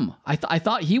not him. I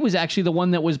thought he was actually the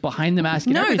one that was behind the mask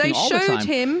and everything all the time. No, they showed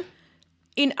him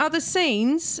in other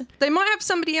scenes. They might have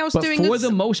somebody else doing it. For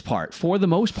the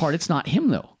most part, it's not him,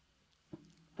 though.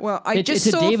 Well, it's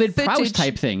a David Prowse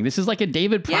type thing. This is like a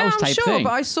David Prowse type thing. Yeah, I'm sure,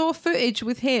 but I saw footage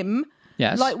with him.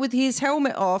 Yes. Like with his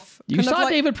helmet off. You saw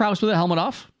David Prowse with a helmet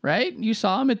off, right? You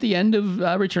saw him at the end of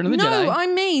Return of the Jedi. No, I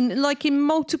mean like in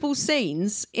multiple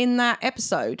scenes in that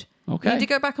episode. Okay. You need to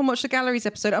go back and watch the Galleries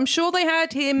episode. I'm sure they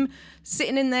had him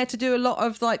sitting in there to do a lot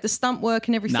of like the stunt work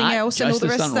and everything else and all the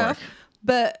rest of stuff.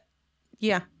 But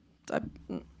yeah.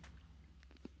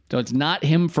 So it's not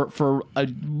him for a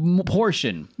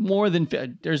portion. More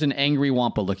than... There's an angry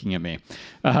Wampa looking at me.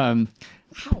 Ow.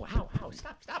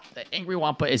 Stop. The angry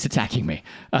Wampa is attacking me.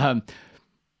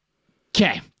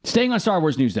 Okay. Staying on Star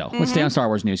Wars news, though. Let's stay on Star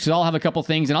Wars news, because I'll have a couple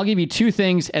things, and I'll give you two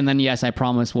things, and then, yes, I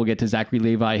promise we'll get to Zachary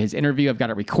Levi, his interview. I've got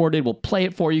it recorded. We'll play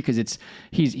it for you, because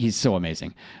he's so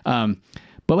amazing.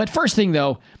 But first thing,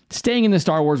 though, staying in the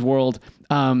Star Wars world,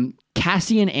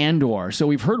 Cassian Andor. So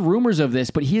we've heard rumors of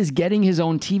this, but he is getting his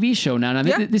own TV show now.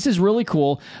 Now, this is really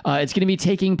cool. It's going to be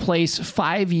taking place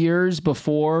 5 years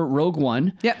before Rogue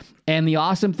One. Yep. And the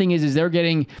awesome thing is they're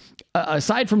getting,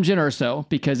 aside from Jyn Erso,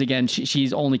 because again,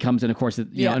 she's only comes in, of course,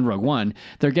 in Rogue One,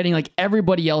 they're getting like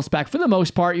everybody else back for the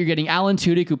most part. You're getting Alan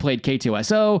Tudyk, who played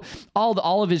K2SO,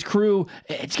 all of his crew.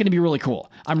 It's going to be really cool.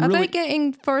 Are they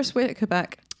getting Forrest Whitaker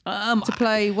back? To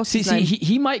play what's his name?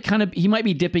 He might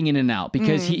be dipping in and out,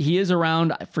 because he is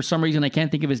around for some reason. I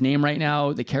can't think of his name right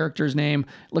now, the character's name.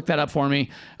 Look that up for me.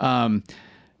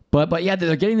 But yeah,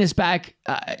 they're getting this back.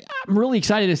 I'm really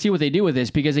excited to see what they do with this,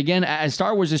 because again, as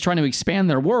Star Wars is trying to expand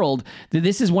their world,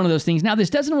 this is one of those things. Now, this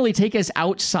doesn't really take us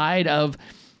outside of...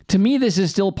 To me, this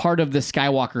is still part of the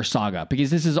Skywalker saga,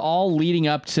 because this is all leading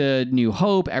up to New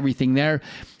Hope, everything there.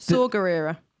 Saw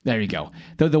Gerrera. There you go.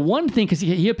 The one thing, because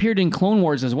he appeared in Clone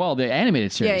Wars as well, the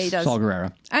animated series. Yeah, he does. Saul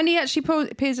Guerrero. And he actually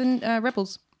appears in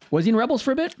Rebels. Was he in Rebels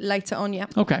for a bit? Later on, yeah.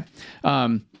 Okay.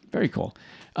 Very cool.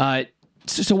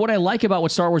 So what I like about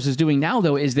what Star Wars is doing now,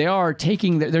 though, is they are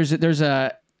taking... There's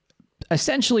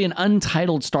essentially an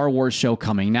untitled Star Wars show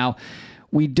coming. Now,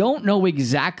 we don't know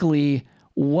exactly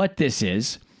what this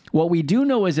is. What we do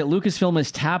know is that Lucasfilm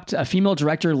has tapped a female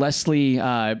director, Leslie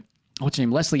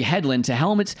Headland, to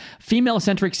helm its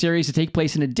female-centric series to take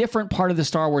place in a different part of the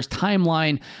Star Wars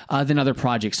timeline than other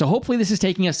projects. So hopefully this is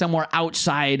taking us somewhere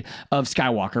outside of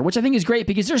Skywalker, which I think is great,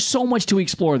 because there's so much to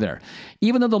explore there.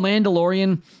 Even though The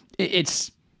Mandalorian,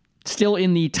 it's still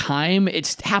in the time,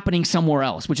 it's happening somewhere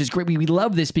else, which is great. We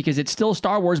love this because it's still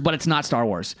Star Wars, but it's not Star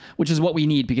Wars, which is what we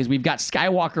need, because we've got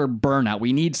Skywalker burnout.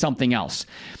 We need something else.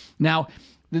 Now,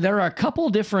 there are a couple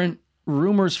different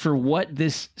rumors for what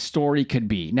this story could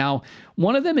be. Now,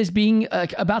 one of them is being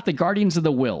about the Guardians of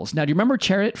the Whills. Now, do you remember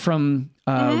Chirrut from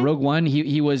Rogue One?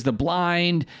 He was the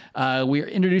blind. We were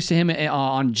introduced to him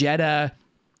on Jeddah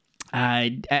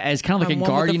as kind of like a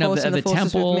guardian of the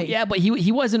temple. Yeah, but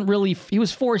he wasn't really... He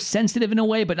was Force sensitive in a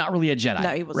way, but not really a Jedi. No,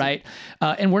 he wasn't. Right?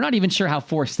 And we're not even sure how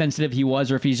Force sensitive he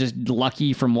was, or if he's just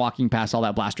lucky from walking past all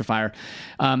that blaster fire.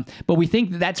 But we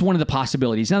think that's one of the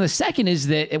possibilities. Now, the second is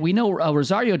that we know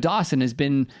Rosario Dawson has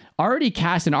been already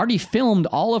cast and already filmed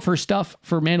all of her stuff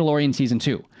for Mandalorian Season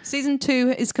 2. Season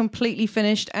 2 is completely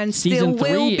finished and Season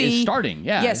still will 3 be... is starting,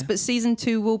 yeah. Yes, but Season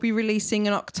 2 will be releasing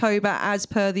in October as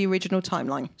per the original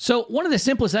timeline. So one of the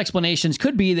simplest explanations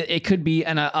could be that it could be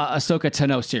an Ahsoka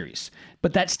Tano series.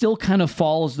 But that still kind of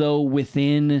falls, though,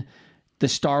 within the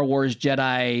Star Wars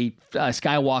Jedi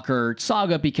Skywalker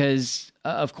saga, because...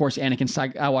 of course, Anakin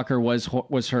Skywalker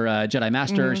was her Jedi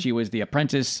Master. She was the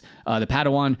apprentice, the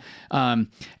Padawan.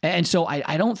 And so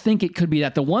I don't think it could be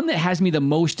that. The one that has me the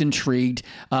most intrigued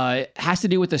has to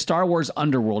do with the Star Wars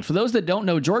underworld. For those that don't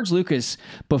know, George Lucas,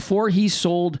 before he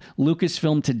sold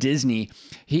Lucasfilm to Disney,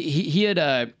 he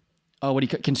had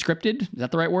conscripted? Is that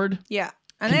the right word? Yeah.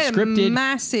 And they had a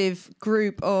massive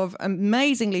group of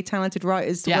amazingly talented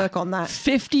writers to work on that.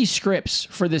 50 scripts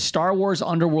for the Star Wars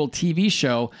Underworld TV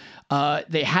show.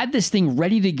 They had this thing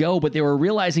ready to go, but they were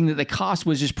realizing that the cost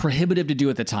was just prohibitive to do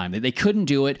at the time. They couldn't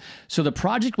do it. So the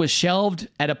project was shelved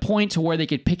at a point to where they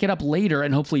could pick it up later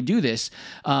and hopefully do this.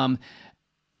 And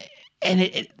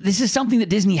this is something that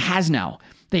Disney has now.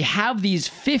 They have these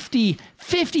 50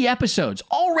 episodes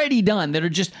already done that are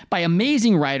just by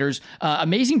amazing writers.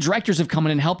 Amazing directors have come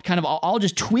in and helped kind of all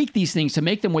just tweak these things to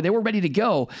make them where they were ready to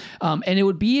go. And it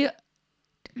would be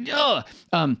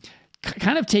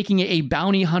kind of taking a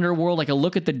bounty hunter world, like a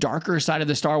look at the darker side of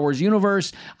the Star Wars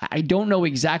universe. I don't know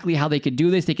exactly how they could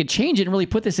do this. They could change it and really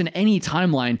put this in any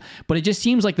timeline, but it just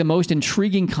seems like the most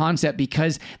intriguing concept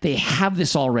because they have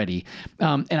this already.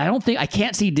 And I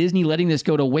can't see Disney letting this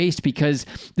go to waste because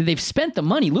they've spent the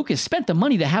money. Lucas spent the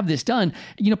money to have this done,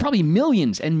 probably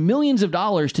millions and millions of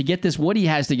dollars to get this what he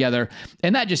has together.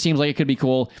 And that just seems like it could be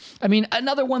cool. I mean,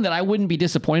 another one that I wouldn't be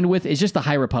disappointed with is just the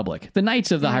High Republic, the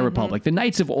Knights of the High Republic, the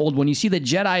Knights of old. When you see the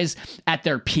Jedis at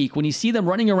their peak, when you see them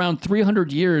running around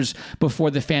 300 years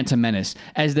before the Phantom Menace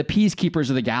as the peacekeepers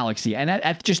of the galaxy, and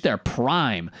at just their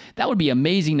prime, that would be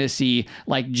amazing to see.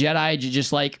 Like Jedi,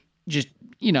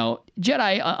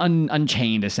 Jedi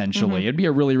Unchained, essentially. It'd be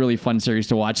a really, really fun series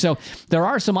to watch. So there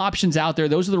are some options out there.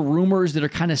 Those are the rumors that are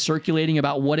kind of circulating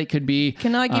about what it could be.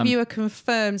 Can I give you a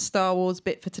confirmed Star Wars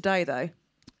bit for today, though?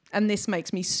 And this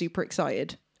makes me super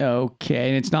excited. Okay,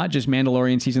 and it's not just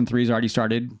Mandalorian Season 3 has already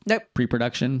started? Nope.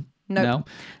 Pre-production? Nope. No?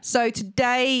 So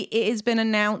today it has been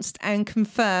announced and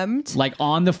confirmed. Like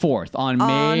on the 4th, on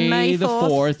May the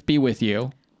 4th, be with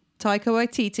you. Taika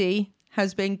Waititi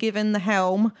has been given the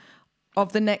helm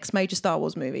of the next major Star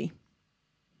Wars movie.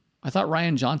 I thought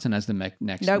Rian Johnson has the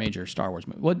next major Star Wars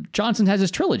movie. Well, Johnson has his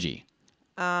trilogy.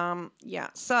 Yeah.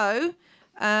 So...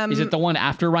 is it the one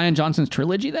after Rian Johnson's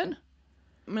trilogy then?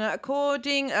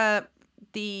 According...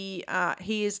 he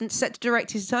is set to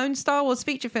direct his own Star Wars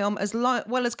feature film as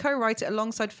well as co-write it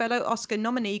alongside fellow Oscar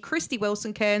nominee Christy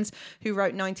Wilson Cairns, who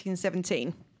wrote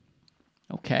 1917.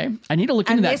 Okay. I need to look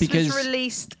into that because... this was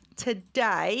released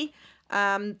today.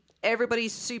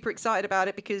 Everybody's super excited about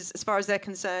it because as far as they're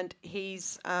concerned, he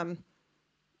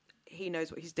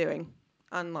knows what he's doing,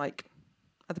 unlike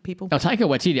other people. Oh, Taika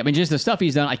Waititi. I mean, just the stuff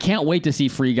he's done. I can't wait to see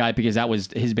Free Guy because that was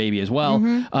his baby as well.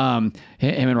 Him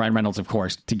and Ryan Reynolds, of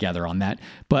course, together on that.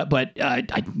 But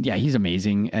he's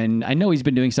amazing, and I know he's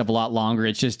been doing stuff a lot longer.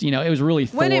 It's just it was really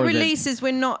when it releases,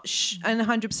 we're not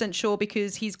 100% sure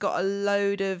because he's got a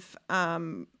load of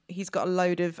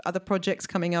other projects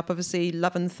coming up. Obviously,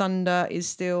 Love and Thunder is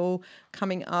still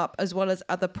coming up, as well as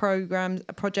other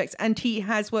projects. And he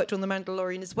has worked on The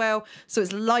Mandalorian as well. So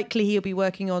it's likely he'll be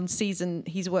working on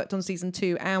he's worked on season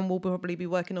 2 and will probably be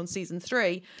working on season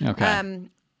 3. Okay.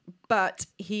 But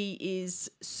he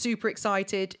is super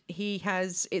excited.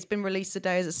 It's been released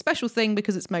today as a special thing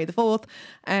because it's May the 4th.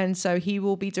 And so he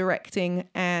will be directing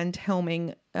and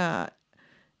helming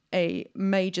a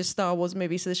major Star Wars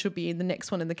movie, so this should be the next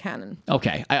one in the canon.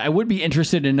 Okay. I would be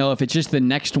interested to know if it's just the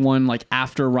next one, like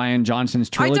after Rian Johnson's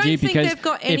trilogy. I don't think they've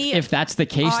got any... If that's the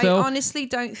case, though... I honestly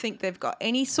don't think they've got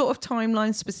any sort of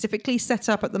timeline specifically set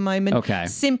up at the moment. Okay.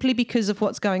 Simply because of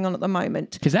what's going on at the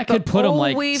moment. Because that could put him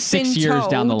like 6 years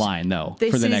down the line, though,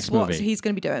 for the next movie. This is what he's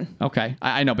going to be doing. Okay.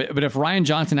 I know, but if Rian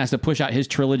Johnson has to push out his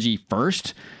trilogy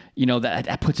first...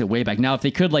 that puts it way back. Now, if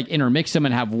they could intermix them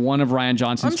and have one of Ryan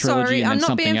Johnson's trilogy and then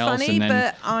something else. I'm not being funny,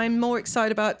 but I'm more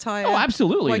excited about Taika. Oh,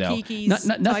 absolutely, Waititi's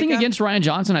nothing against Ryan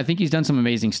Johnson. I think he's done some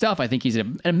amazing stuff. I think he's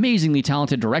an amazingly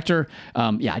talented director.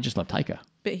 I just love Taika.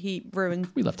 But he ruined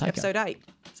episode 8.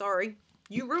 Sorry.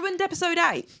 You ruined episode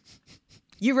 8.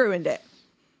 You ruined it.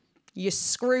 You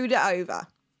screwed it over.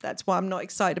 That's why I'm not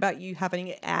excited about you having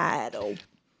it at all.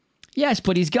 Yes,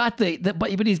 but he's got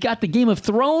but he's got the Game of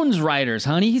Thrones writers,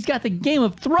 honey. He's got the Game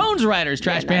of Thrones writers,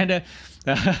 Trash Panda.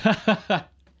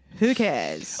 Who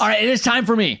cares? All right, it is time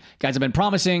for me. Guys, I've been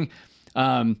promising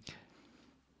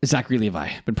Zachary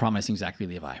Levi. Been promising Zachary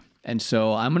Levi. And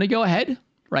so I'm going to go ahead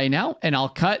right now, and I'll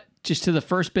cut just to the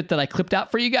first bit that I clipped out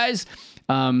for you guys.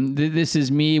 This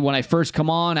is me when I first come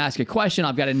on, ask a question.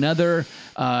 I've got another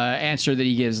answer that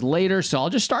he gives later. So I'll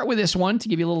just start with this one to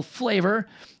give you a little flavor.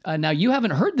 Now, you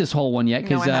haven't heard this whole one yet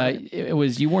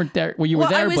because you weren't there. Well, you were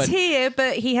there. I was here,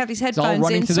 but he had his headphones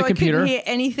in, so I couldn't hear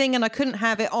anything, and I couldn't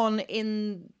have it on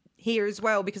in here as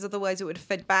well because otherwise it would have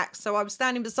fed back. So I was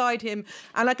standing beside him,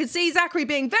 and I could see Zachary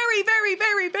being very, very,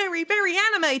 very, very, very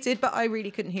animated, but I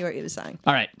really couldn't hear what he was saying.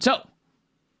 All right. So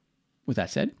with that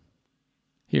said,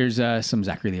 here's some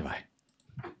Zachary Levi.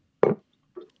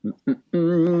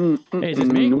 Hey, is this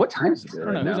me? What time is it? I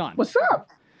don't know. Who's on? What's up?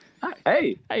 Hi.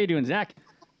 Hey. How you doing, Zach?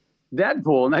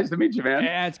 Deadpool. Nice to meet you, man.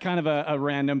 Yeah, it's kind of a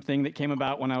random thing that came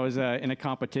about when I was in a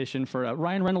competition for a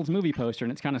Ryan Reynolds movie poster,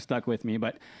 and it's kind of stuck with me.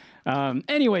 But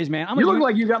anyways, man. You look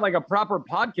like you got like a proper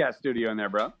podcast studio in there,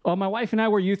 bro. Well, my wife and I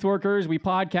were youth workers. We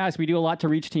podcast. We do a lot to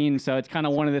reach teens, so it's kind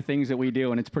of one of the things that we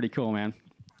do, and it's pretty cool, man.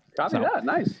 Copy that.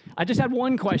 Nice. I just had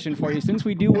one question for you. Since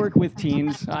we do work with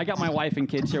teens, I got my wife and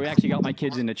kids here. We actually got my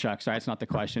kids into Chuck. Sorry, that's not the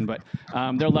question, but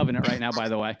they're loving it right now, by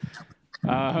the way.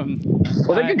 Well,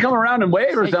 they can come around and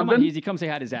wave or something. Come on, easy. Come say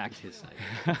hi to Zach.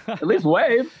 At least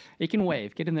wave. He can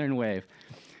wave. Get in there and wave.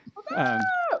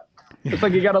 Looks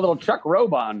like you got a little Chuck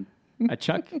robe on. A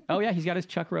Chuck? Oh yeah, he's got his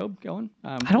Chuck robe going.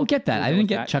 I don't get that. I didn't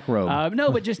get Chuck robe.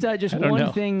 No, but just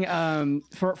one thing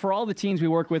for all the teens we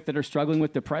work with that are struggling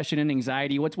with depression and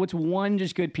anxiety. What's one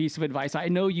just good piece of advice? I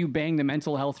know you bang the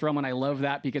mental health drum, and I love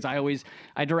that because I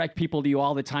direct people to you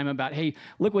all the time about, hey,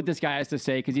 look what this guy has to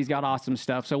say because he's got awesome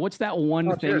stuff. So what's that one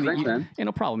thing cheers, that thanks, man.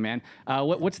 no problem, man.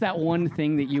 What's that one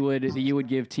thing that you would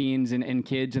give teens and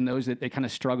kids and those that kind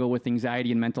of struggle with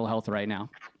anxiety and mental health right now?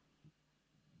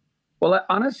 Well,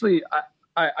 honestly,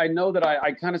 I know that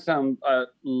I kind of sound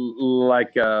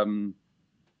like I'm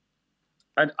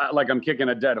kicking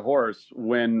a dead horse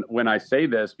when I say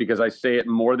this, because I say it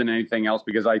more than anything else,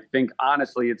 because I think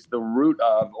honestly it's the root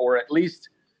of, or at least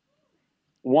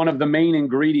one of the main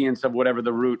ingredients of whatever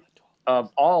the root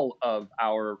of all of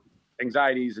our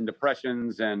anxieties and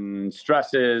depressions and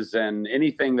stresses and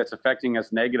anything that's affecting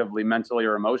us negatively, mentally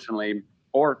or emotionally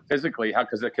or physically,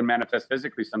 because it can manifest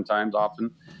physically sometimes, often.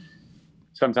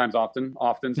 Sometimes, often,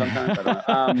 sometimes. I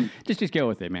don't know. Just go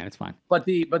with it, man. It's fine. But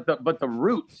the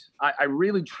root, I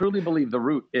really truly believe the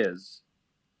root is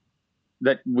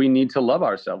that we need to love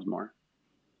ourselves more,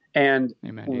 and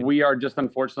Amen, we are just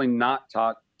unfortunately not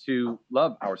taught to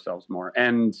love ourselves more.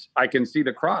 And I can see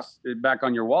the cross back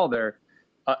on your wall there.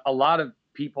 A lot of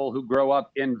people who grow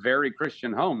up in very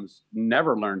Christian homes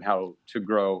never learned how to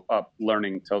grow up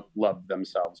learning to love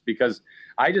themselves, because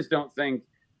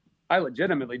I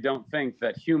legitimately don't think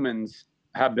that humans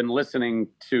have been listening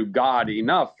to God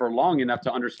enough for long enough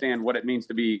to understand what it means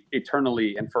to be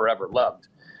eternally and forever loved.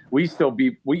 We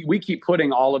keep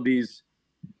putting all of these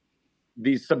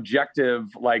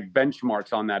subjective like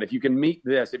benchmarks on that. If you can meet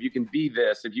this, if you can be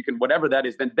this, if you can whatever that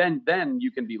is, then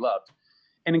you can be loved.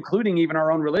 And including even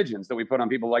our own religions that we put on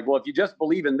people, like, well, if you just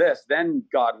believe in this, then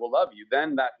God will love you.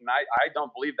 Then that, and I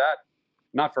don't believe that,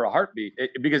 not for a heartbeat.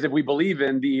 Because if we believe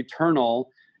in the eternal,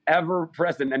 ever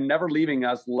present and never leaving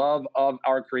us love of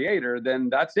our Creator, then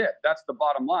that's it. That's the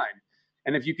bottom line.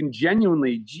 And if you can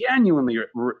genuinely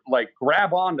like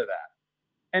grab onto that,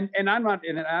 and I'm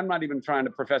not even trying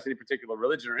to profess any particular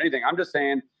religion or anything. I'm just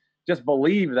saying, just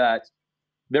believe that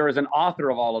there is an author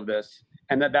of all of this,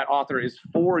 and that author is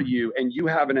for you, and you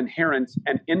have an inherent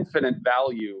and infinite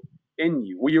value in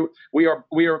you. We are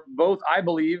both, I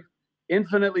believe,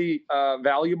 infinitely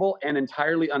valuable and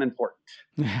entirely unimportant.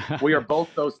 We are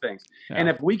both those things. Yeah. And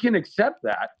if we can accept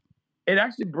that, it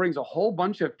actually brings a whole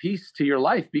bunch of peace to your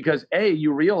life, because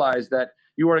you realize that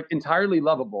you are entirely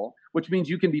lovable, which means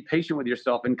you can be patient with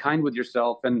yourself and kind with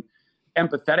yourself and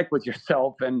empathetic with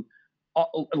yourself and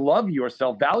love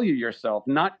yourself, value yourself,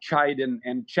 not chide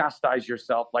and chastise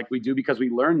yourself like we do, because we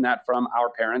learned that from our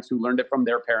parents who learned it from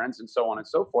their parents and so on and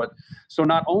so forth. So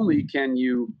not only can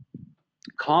you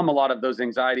calm a lot of those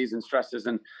anxieties and stresses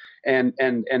and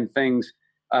things,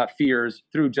 fears,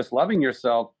 through just loving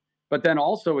yourself, but then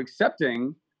also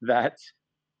accepting that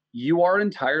you are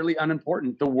entirely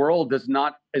unimportant. The world is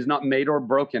not made or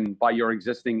broken by your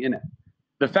existing in it.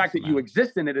 The fact that you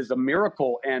exist in it is a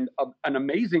miracle and an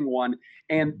amazing one,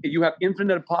 and you have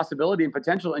infinite possibility and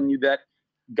potential in you that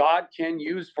God can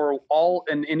use for all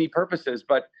and any purposes.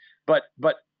 But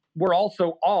we're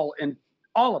also all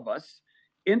of us,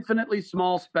 infinitely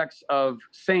small specks of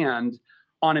sand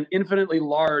on an infinitely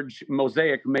large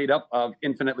mosaic made up of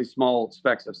infinitely small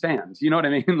specks of sands. You know what I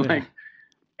mean? Yeah. Like,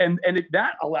 and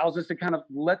that allows us to kind of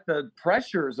let the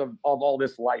pressures of all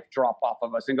this life drop off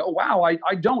of us and go, wow,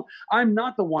 I'm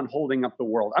not the one holding up the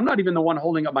world. I'm not even the one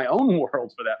holding up my own world,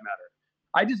 for that matter.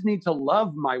 I just need to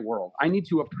love my world. I need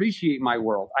to appreciate my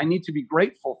world. I need to be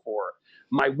grateful for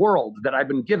my world that I've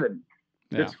been given.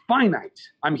 Yeah. It's finite.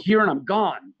 I'm here and I'm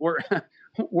gone. We're,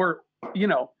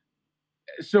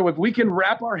 so if we can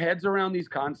wrap our heads around these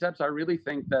concepts, I really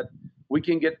think that we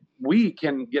can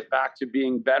get back to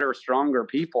being better, stronger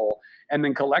people. And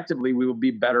then collectively we will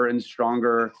be better and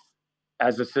stronger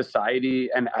as a society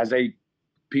and as a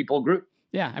people group.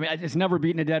 Yeah, I mean, it's never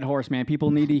beating a dead horse, man.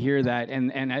 People need to hear that,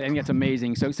 and I think it's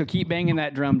amazing. So keep banging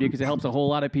that drum, dude, because it helps a whole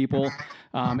lot of people.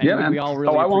 And yeah, we all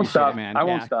really I won't appreciate stop, it, man. I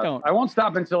won't stop. I won't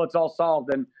stop until it's all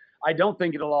solved, and I don't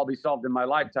think it'll all be solved in my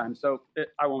lifetime, so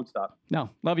I won't stop. No,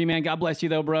 love you, man. God bless you,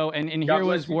 though, bro. And here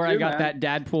was where I got that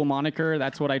dad pool moniker.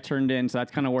 That's what I turned in, so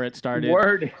that's kind of where it started.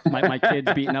 Word. my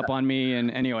kids beating up on me,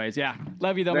 and anyways, yeah.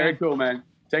 Love you, though, Very man. Cool, man.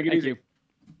 Take it easy. You.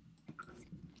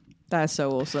 That's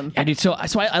so awesome. Yeah, dude. So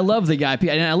I love the guy,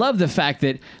 and I love the fact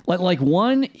that like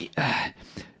one.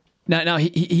 Now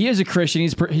he is a Christian.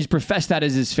 He's professed that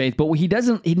as his faith, but he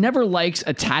never likes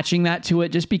attaching that to it,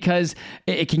 just because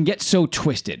it can get so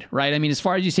twisted, right? I mean, as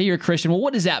far as you say you're a Christian, well,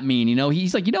 what does that mean?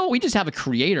 He's like, we just have a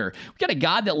creator. We got a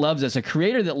God that loves us, a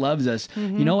creator that loves us,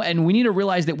 and we need to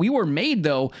realize that we were made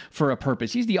though for a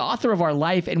purpose. He's the author of our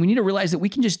life, and we need to realize that we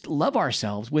can just love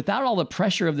ourselves without all the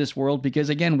pressure of this world, because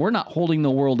again, we're not holding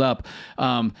the world up.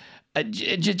 Man,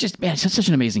 such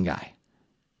an amazing guy.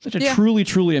 Such a truly,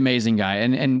 truly amazing guy.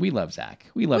 And we love Zach.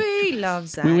 We love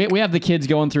Zach. We have the kids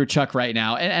going through Chuck right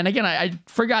now. And again, I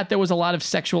forgot there was a lot of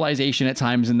sexualization at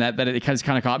times, and that it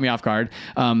kind of caught me off guard.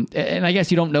 And I guess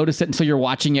you don't notice it until you're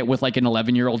watching it with like an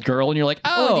 11-year-old girl, and you're like,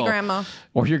 oh. Or your grandma.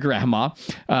 Or your grandma.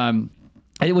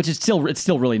 Which is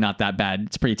still really not that bad.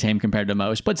 It's pretty tame compared to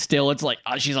most. But still, it's like,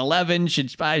 she's 11.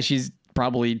 She's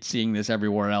probably seeing this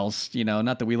everywhere else,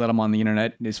 not that we let him on the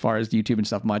internet as far as YouTube and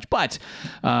stuff much, but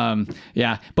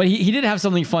but he did have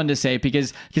something fun to say,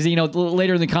 because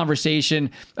later in the conversation,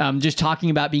 just talking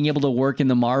about being able to work in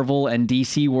the Marvel and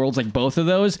DC worlds, like both of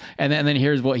those, and then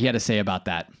here's what he had to say about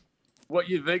that. What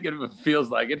you think it feels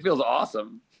like? It feels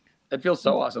awesome. It feels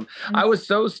so awesome. I was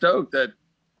so stoked that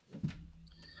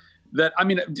I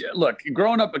mean, look,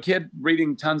 growing up a kid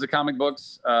reading tons of comic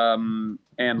books and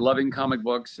loving comic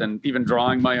books, and even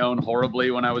drawing my own horribly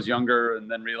when I was younger,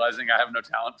 and then realizing I have no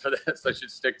talent for this. I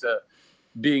should stick to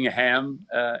being a ham,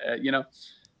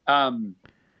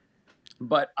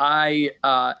 But I've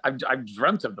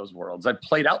dreamt of those worlds. I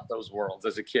played out those worlds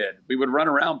as a kid. We would run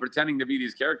around pretending to be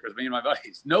these characters, me and my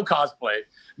buddies. No cosplay,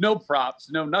 no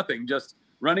props, no nothing. Just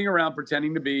running around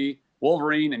pretending to be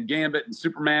Wolverine and Gambit and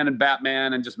Superman and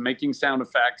Batman, and just making sound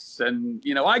effects and,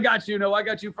 I got you, no, I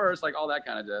got you first, like all that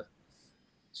kind of stuff.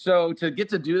 So to get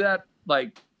to do that,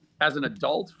 like as an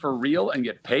adult for real and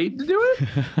get paid to do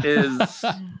it is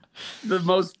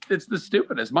it's the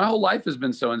stupidest. My whole life has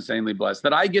been so insanely blessed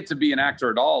that I get to be an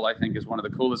actor at all. I think is one of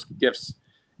the coolest gifts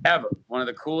ever. One of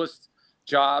the coolest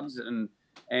jobs,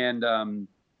 and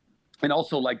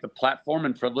also like the platform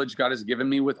and privilege God has given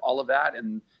me with all of that,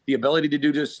 and the ability to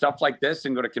do just stuff like this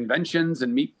and go to conventions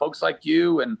and meet folks like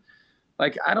you. And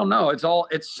like, I don't know, it's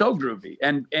so groovy.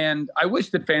 And I wish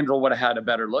that Fandral would have had a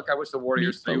better look. I wish the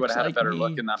Warriors 3 would have had a better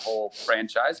look in that whole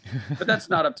franchise, but that's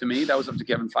not up to me. That was up to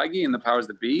Kevin Feige and the powers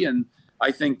that be. And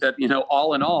I think that,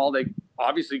 all in all, they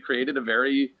obviously created a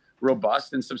very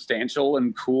robust and substantial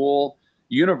and cool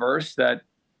universe that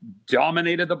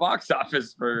dominated the box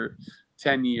office for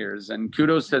 10 years, and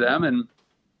kudos to them. And,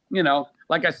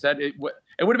 like I said, it would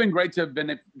have been great to have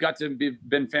been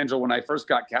Fangirl when I first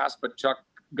got cast, but Chuck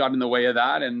got in the way of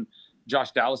that, and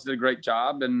Josh Dallas did a great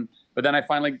job. But then I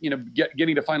finally,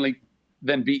 getting to finally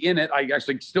then be in it, I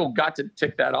actually still got to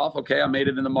tick that off. Okay, I made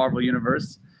it in the Marvel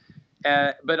universe.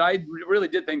 But I really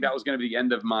did think that was going to be the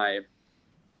end of my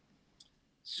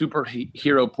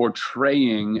superhero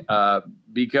portraying,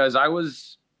 because I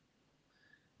was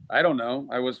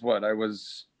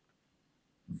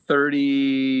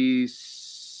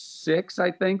 36,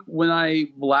 I think, when I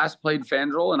last played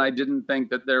Fandral, and I didn't think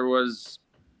that there was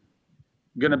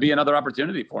going to be another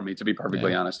opportunity for me, to be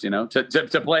perfectly honest,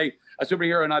 to play a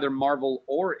superhero in either Marvel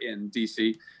or in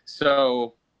DC.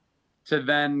 So to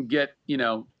then get,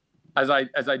 as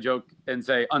I joke and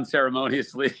say,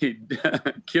 unceremoniously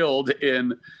killed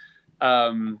in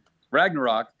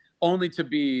Ragnarok, only to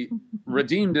be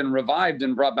redeemed and revived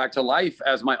and brought back to life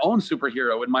as my own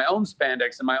superhero in my own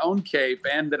spandex and my own cape,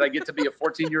 and that I get to be a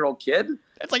 14-year-old kid.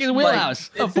 It's like his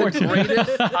wheelhouse. It's the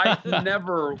greatest.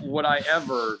 Never would I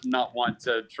ever not want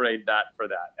to trade that for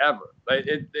that, ever.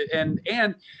 And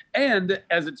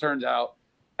as it turns out,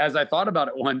 as I thought about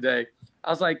it one day, I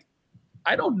was like,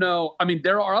 I don't know. I mean,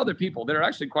 there are other people. There are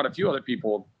actually quite a few other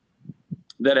people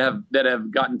that have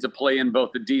gotten to play in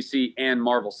both the DC and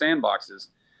Marvel sandboxes.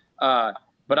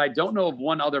 But I don't know of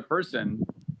one other person,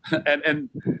 and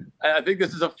I think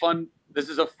this is a fun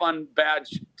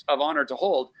badge of honor to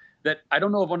hold, that I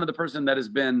don't know of one other person that has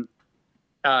been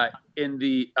in a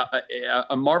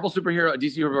Marvel superhero, a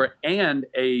DC superhero, and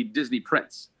a Disney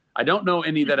prince. I don't know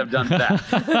any that have done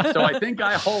that. So I think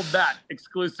I hold that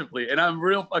exclusively, and I'm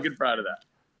real fucking proud of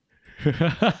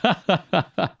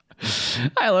that.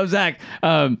 I love Zach.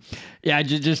 He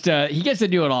gets to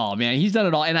do it all, man. He's done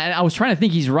it all. And I was trying to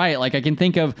think, he's right. Like, I can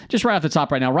think of, just right off the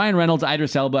top right now, Ryan Reynolds,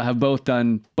 Idris Elba have both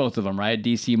done both of them, right?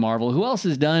 DC, Marvel. Who else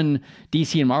has done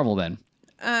DC and Marvel then?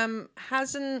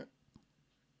 Hasn't...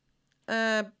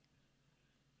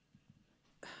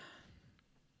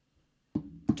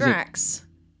 Drax.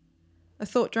 I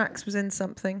thought Drax was in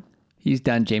something. He's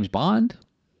done James Bond.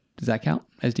 Does that count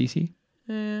as DC?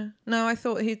 Yeah. No, I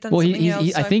thought he'd done something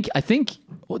else. I think.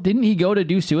 Didn't he go to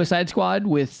do Suicide Squad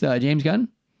with James Gunn?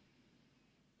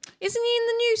 Isn't he in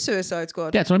the new Suicide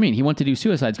Squad? That's what I mean. He went to do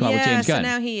Suicide Squad with James Gunn. So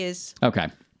now he is. Okay.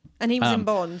 And he was in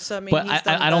Bond, so I mean, but he's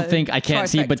done I don't think I can't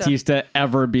see trifecta. Batista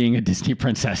ever being a Disney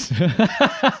princess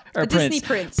or A Disney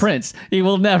prince. Prince. He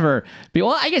will never be.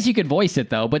 Well, I guess you could voice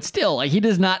it though, but still, like he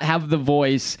does not have the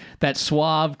voice, that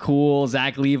suave, cool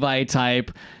Zach Levi type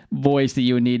voice that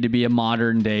you would need to be a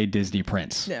modern day Disney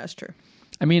prince. Yeah, that's true.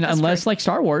 I mean, unless like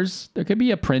Star Wars, there could be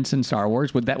a prince in Star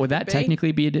Wars. Would that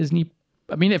technically be a Disney?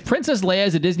 I mean, if Princess Leia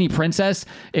is a Disney princess,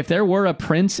 if there were a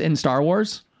prince in Star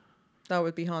Wars, that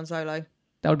would be Han Solo.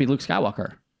 That would be Luke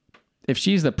Skywalker. If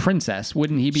she's the princess,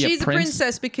 wouldn't he be She's a prince? She's a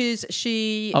princess because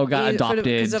she got adopted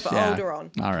because of yeah. Alderaan.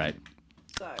 All right.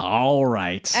 All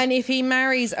right. And if he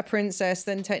marries a princess,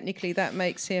 then technically that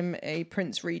makes him a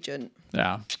prince regent.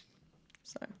 Yeah.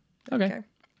 So okay.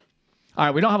 All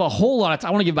right, we don't have a whole lot of time.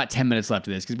 I want to give about 10 minutes left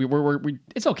of this because we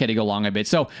it's okay to go long a bit.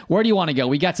 So where do you want to go?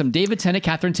 We got some David Tennant,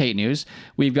 Catherine Tate news.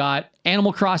 We've got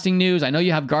Animal Crossing news. I know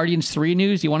you have Guardians 3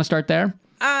 news. You want to start there?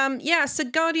 Yeah, so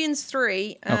Guardians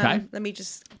 3. Okay. Let me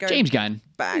just go James Gunn.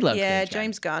 back. Yeah,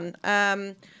 James Gunn.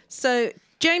 So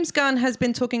James Gunn has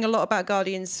been talking a lot about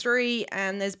Guardians 3,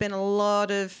 and there's been a lot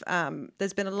of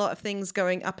things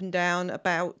going up and down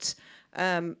about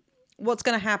what's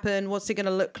going to happen, what's it going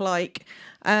to look like.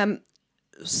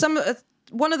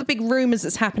 One of the big rumors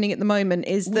that's happening at the moment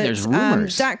is that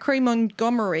Zachary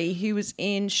Montgomery, who was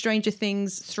in Stranger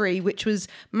Things 3, which was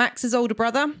Max's older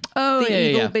brother,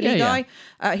 evil Billy guy.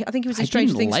 I think he was in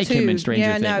Stranger Things 2. I didn't like him in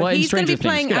Stranger Things. No, he's going to be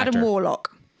playing Adam actor.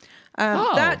 Warlock.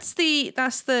 That's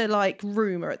the like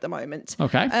rumor at the moment.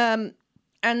 Okay. And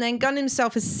then Gunn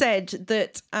himself has said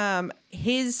that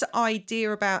his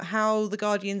idea about how the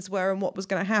Guardians were and what was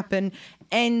going to happen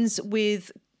ends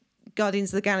with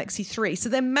Guardians of the Galaxy 3. So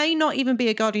there may not even be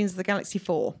a Guardians of the Galaxy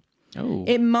 4. Oh.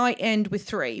 It might end with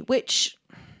 3, which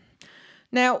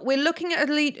now we're looking at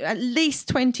least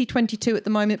 2022 at the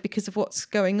moment because of what's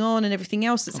going on and everything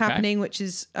else that's happening, which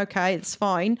is okay, it's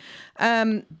fine.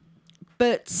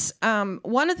 But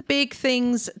one of the big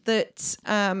things that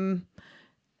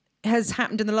has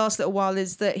happened in the last little while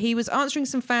is that he was answering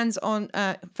some fan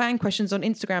questions on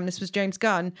Instagram. This was James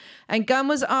Gunn, and Gunn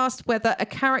was asked whether a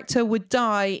character would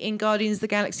die in Guardians of the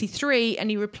Galaxy 3, and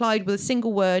he replied with a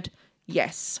single word,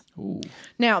 yes. Ooh.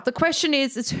 Now the question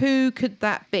is who could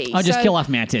that be? I'll just kill off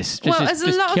Mantis. There's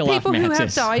a lot of people who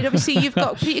have died. Obviously, you've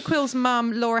got Peter Quill's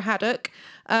mum, Laura Haddock.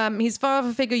 His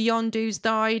father figure Yondu's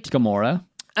died. Gamora.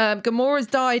 Gamora's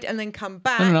died and then come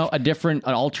back. No, an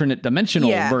alternate dimensional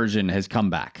version has come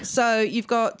back. So you've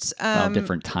got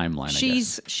different timeline.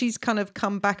 She's kind of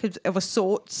come back of a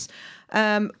sorts.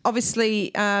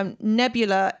 Obviously,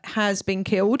 Nebula has been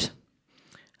killed,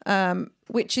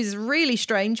 which is really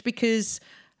strange because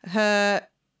her.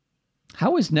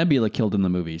 How was Nebula killed in the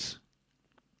movies?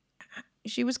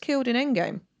 She was killed in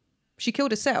Endgame. She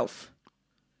killed herself.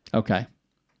 Okay.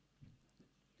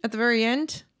 At the very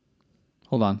end.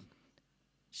 Hold on.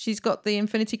 She's got the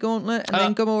Infinity Gauntlet, and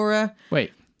then Gamora.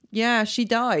 Wait. Yeah, she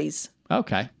dies.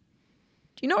 Okay. Do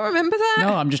you not remember that?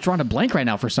 No, I'm just drawing a blank right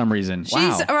now for some reason.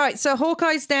 Wow. All right, so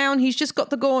Hawkeye's down. He's just got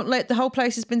the gauntlet. The whole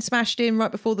place has been smashed in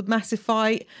right before the massive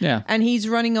fight. Yeah. And he's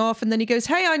running off, and then he goes,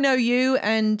 "Hey, I know you."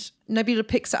 And Nebula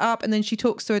picks it up, and then she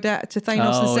talks to her dad, to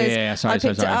Thanos, and says, Sorry, "I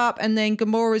picked it up." And then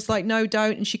Gamora's like, "No,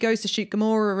 don't." And she goes to shoot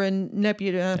Gamora, and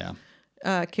Nebula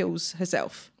kills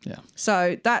herself. Yeah.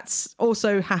 So that's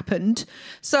also happened.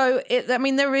 So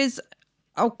there is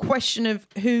a question of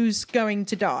who's going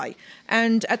to die,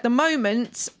 and at the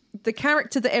moment, the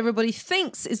character that everybody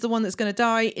thinks is the one that's going to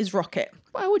die is Rocket.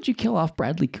 Why would you kill off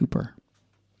Bradley Cooper?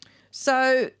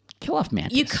 So kill off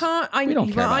Mantis. You can't. I know,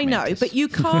 Mantis. but you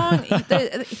can't.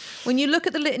 When you look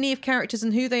at the litany of characters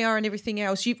and who they are and everything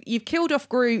else, you've killed off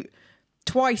Groot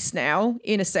twice now,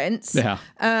 in a sense. Yeah.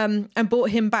 And brought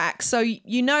him back. So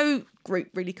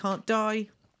Groot really can't die.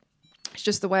 It's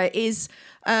just the way it is.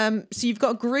 So you've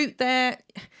got Groot there.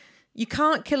 You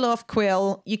can't kill off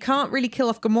Quill. You can't really kill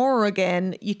off Gamora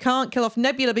again. You can't kill off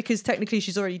Nebula because technically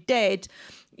she's already dead.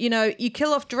 You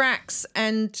kill off Drax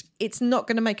and it's not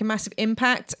going to make a massive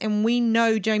impact. And we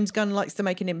know James Gunn likes to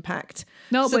make an impact.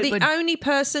 No, so but the only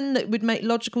person that would make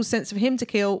logical sense for him to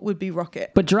kill would be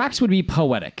Rocket. But Drax would be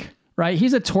poetic. Right?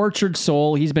 He's a tortured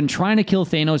soul. He's been trying to kill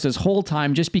Thanos this whole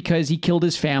time just because he killed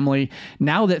his family.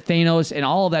 Now that Thanos and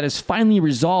all of that is finally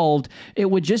resolved,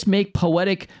 it would just make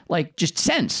poetic, just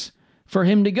sense for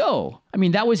him to go. I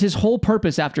mean, that was his whole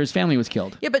purpose after his family was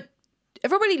killed. Yeah, but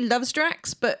everybody loves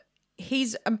Drax, but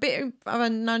he's a bit of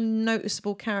an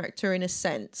unnoticeable character in a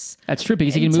sense. That's true,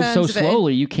 because he can move so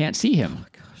slowly, you can't see him. Oh my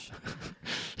gosh.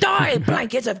 Die,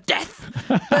 blanket of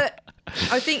death! But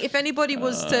I think if anybody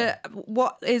was to,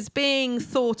 what is being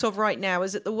thought of right now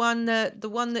is that the one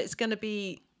that's going to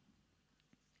be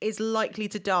is likely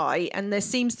to die, and there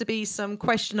seems to be some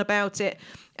question about it,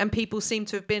 and people seem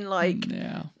to have been like,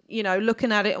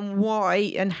 looking at it and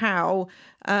why and how.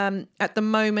 At the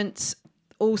moment,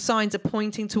 all signs are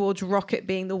pointing towards Rocket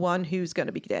being the one who's going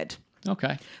to be dead.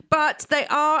 Okay. But they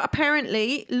are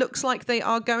apparently, looks like they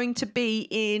are going to be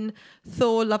in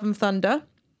Thor Love and Thunder.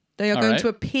 They are going to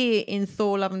appear in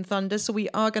Thor Love and Thunder. So we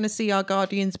are going to see our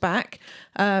Guardians back,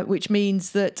 which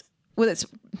means that,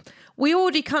 we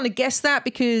already kind of guessed that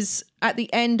because at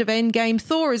the end of Endgame,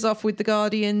 Thor is off with the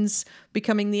Guardians,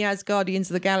 becoming the Asgardians of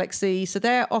the Galaxy. So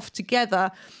they're off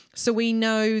together. So we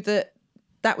know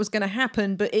that was going to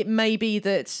happen, but it may be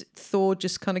that Thor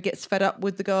just kind of gets fed up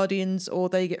with the Guardians, or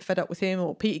they get fed up with him,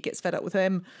 or Peter gets fed up with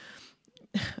him.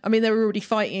 I mean, they were already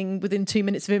fighting within 2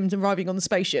 minutes of him arriving on the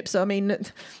spaceship. So, I mean,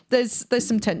 there's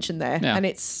some tension there. Yeah. And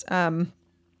it's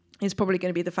probably going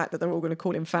to be the fact that they're all going to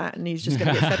call him fat, and he's just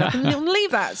going to get fed up and he'll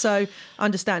leave that. So,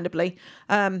 understandably.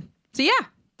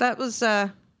 That was,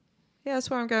 that's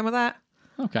where I'm going with that.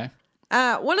 Okay.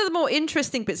 One of the more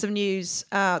interesting bits of news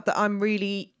that I'm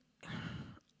really...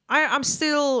 I'm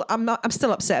still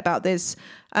upset about this.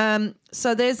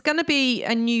 So there's going to be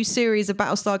a new series of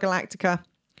Battlestar Galactica.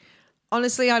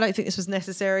 Honestly, I don't think this was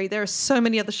necessary. There are so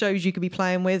many other shows you could be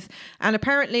playing with. And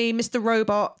apparently Mr.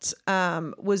 Robot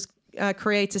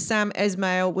creator Sam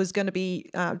Esmail was going to be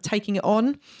taking it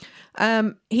on.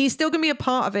 He's still going to be a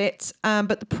part of it,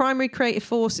 but the primary creative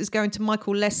force is going to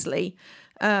Michael Leslie.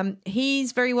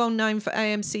 He's very well known for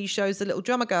AMC shows The Little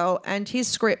Drummer Girl and his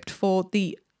script for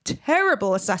the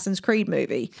terrible Assassin's Creed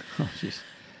movie. Oh, jeez.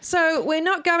 So we're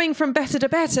not going from better to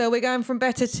better. We're going from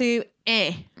better to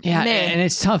Yeah, and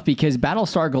it's tough because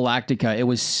Battlestar Galactica, it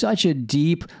was such a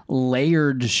deep,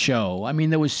 layered show. I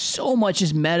mean, there was so much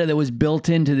just meta that was built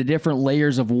into the different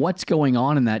layers of what's going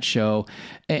on in that show.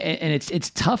 And it's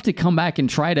tough to come back and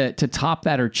try to top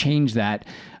that or change that.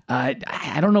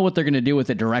 I don't know what they're going to do with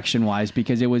it direction-wise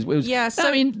because it was. Yeah, so,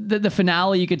 I mean, the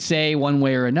finale you could say one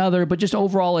way or another, but just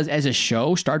overall as a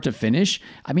show, start to finish,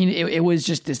 I mean, it was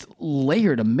just this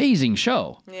layered, amazing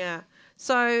show. Yeah.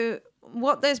 So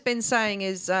what there's been saying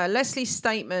is Leslie's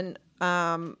statement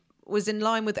was in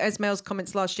line with Esmail's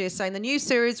comments last year, saying the new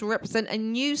series will represent a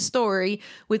new story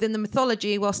within the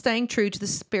mythology while staying true to the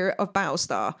spirit of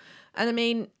Battlestar. And I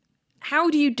mean, how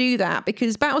do you do that?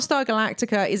 Because Battlestar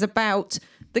Galactica is about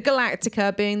the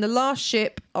Galactica being the last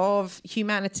ship of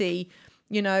humanity,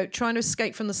 trying to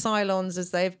escape from the Cylons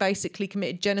as they've basically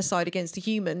committed genocide against the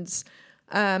humans.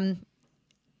 And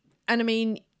I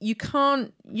mean,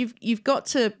 you've got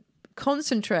to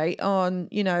concentrate on,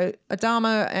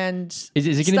 Adama and Is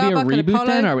it going to be a reboot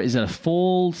then, or is it a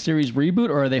full series reboot,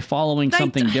 or are they following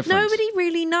something different? Nobody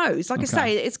really knows. Like I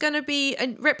say, it's going to be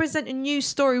represent a new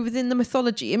story within the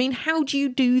mythology. I mean, how do you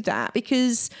do that?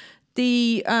 Because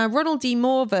the Ronald D.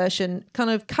 Moore version kind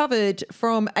of covered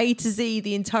from A to Z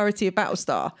the entirety of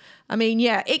Battlestar. I mean,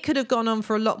 yeah, it could have gone on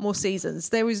for a lot more seasons.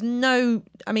 There was no...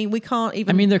 I mean, we can't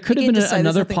even... I mean, there could have been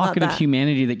another pocket of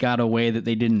humanity that got away that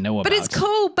they didn't know about. But it's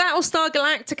called Battlestar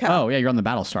Galactica. Oh, yeah, you're on the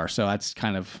Battlestar, so that's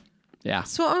kind of... Yeah.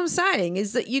 So what I'm saying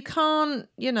is that you can't,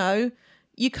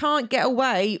 you can't get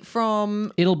away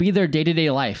from... It'll be their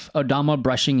day-to-day life. Odama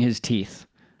brushing his teeth.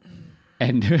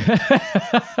 And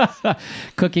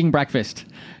cooking breakfast.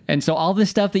 And so all this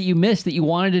stuff that you missed that you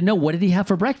wanted to know, what did he have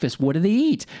for breakfast? What did they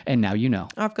eat? And now you know.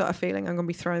 I've got a feeling I'm going to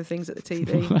be throwing things at the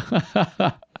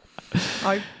TV.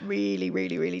 I really,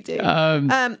 really, really do.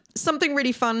 Something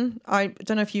really fun. I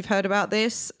don't know if you've heard about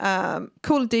this.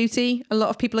 Call of Duty. A lot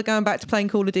of people are going back to playing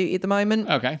Call of Duty at the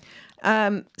moment. Okay.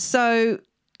 So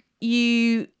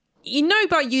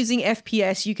by using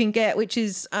FPS, you can get, which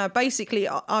is basically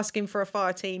asking for a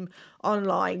fire team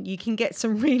online, you can get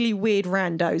some really weird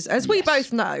randos, as we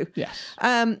both know. Yes.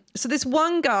 So this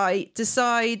one guy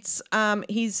decides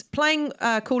he's playing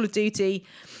Call of Duty,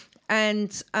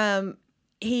 and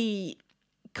he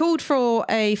called for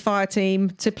a fire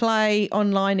team to play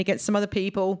online against some other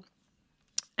people.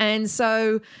 And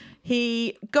so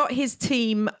he got his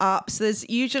team up. So there's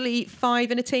usually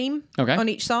 5 in a team on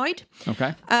each side.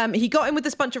 Okay. He got in with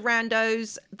this bunch of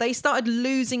randos. They started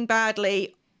losing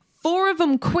badly. 4 of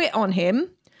them quit on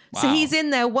him. Wow. So he's in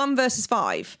there 1 versus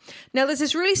 5. Now, there's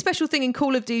this really special thing in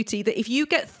Call of Duty that if you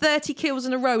get 30 kills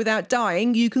in a row without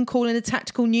dying, you can call in a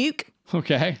tactical nuke.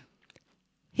 Okay.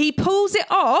 He pulls it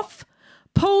off,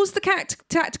 pulls the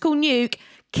tactical nuke,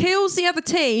 kills the other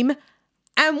team,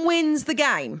 and wins the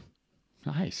game.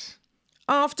 Nice.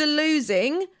 After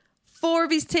losing 4 of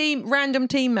his random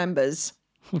team members.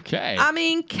 Okay. I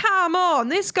mean, come on.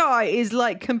 This guy is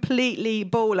like completely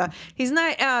baller. His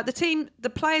name, the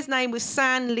player's name was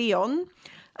San Leon.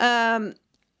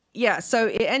 Yeah, so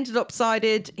it ended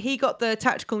lopsided. He got the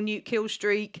tactical nuke kill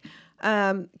streak.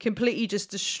 Completely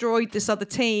just destroyed this other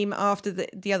team after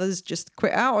the others just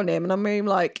quit out on him. And I mean,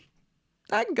 like,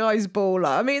 that guy's baller.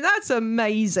 I mean, that's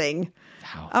amazing.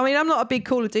 Wow. I mean, I'm not a big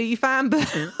Call of Duty fan,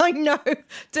 but I know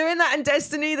doing that in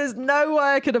Destiny, there's no way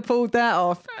I could have pulled that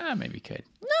off. Maybe you could.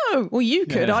 No. Well, you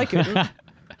could. I couldn't.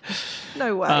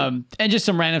 No way. And just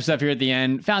some random stuff here at the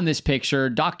end. Found this picture,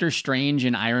 Doctor Strange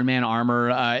in Iron Man armor.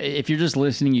 If you're just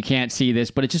listening, you can't see this,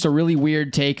 but it's just a really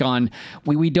weird take on,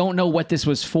 we don't know what this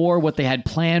was for, what they had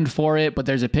planned for it, but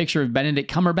there's a picture of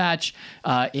Benedict Cumberbatch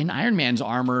in Iron Man's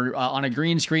armor on a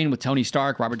green screen with Tony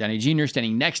Stark, Robert Downey Jr.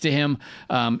 standing next to him,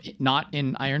 not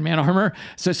in Iron Man armor.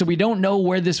 So we don't know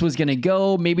where this was going to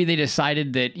go. Maybe they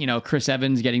decided that, Chris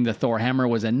Evans getting the Thor hammer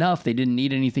was enough. They didn't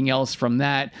need anything else from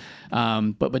that.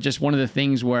 But just one of the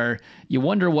things where you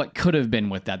wonder what could have been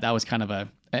with that. That was kind of an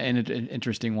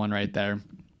interesting one right there.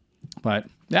 But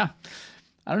yeah,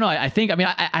 I don't know. I think,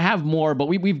 I have more, but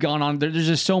we've gone on. There's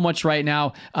just so much right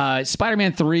now.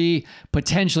 Spider-Man 3,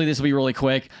 potentially this will be really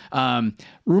quick.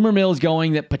 Rumor mill is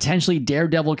going that potentially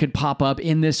Daredevil could pop up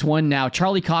in this one. Now,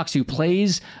 Charlie Cox, who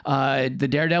plays the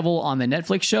Daredevil on the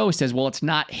Netflix show, says, well, it's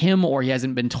not him, or he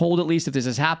hasn't been told at least if this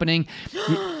is happening.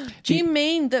 Do you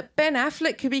mean that Ben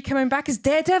Affleck could be coming back as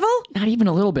Daredevil? Not even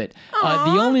a little bit.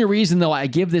 The only reason, though, I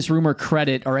give this rumor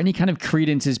credit or any kind of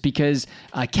credence is because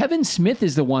Kevin Smith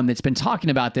is the one that's been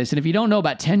talking about this. And if you don't know,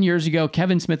 about 10 years ago,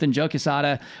 Kevin Smith and Joe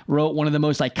Quesada wrote one of the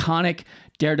most iconic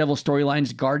Daredevil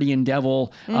storylines, Guardian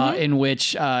Devil, in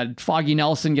which Foggy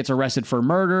Nelson gets arrested for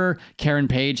murder. Karen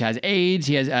Page has AIDS.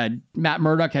 He has Matt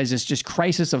Murdock has this just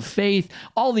crisis of faith.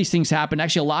 All these things happen.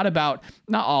 Actually, a lot about,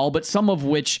 not all, but some of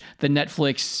which the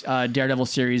Netflix Daredevil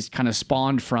series kind of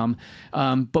spawned from.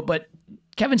 But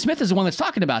Kevin Smith is the one that's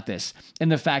talking about this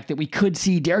and the fact that we could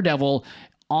see Daredevil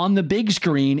on the big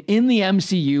screen in the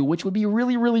MCU, which would be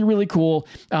really, really, really cool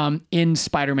in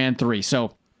Spider-Man 3.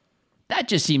 So that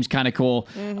just seems kind of cool.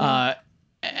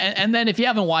 And then if you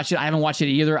haven't watched it, I haven't watched it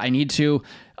either. I need to.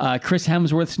 Chris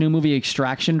Hemsworth's new movie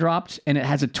Extraction dropped, and it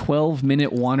has a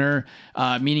 12-minute oneer,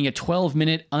 meaning a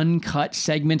 12-minute uncut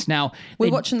segment. Now we're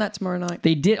watching that tomorrow night.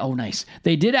 They did. Oh, nice.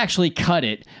 They did actually cut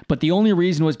it, but the only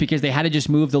reason was because they had to just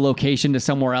move the location to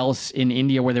somewhere else in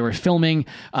India where they were filming,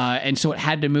 and so it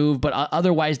had to move. But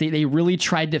otherwise, they really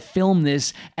tried to film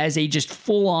this as a just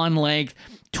full-on length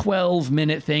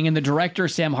 12-minute thing. And the director,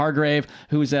 Sam Hargrave,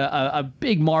 who's a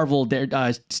big Marvel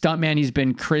stuntman, he's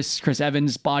been Chris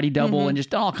Evans' body double and just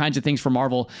done all kinds of things for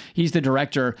Marvel. He's the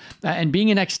director. And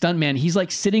being an ex-stuntman, he's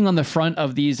like sitting on the front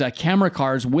of these camera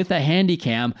cars with a handy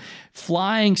cam,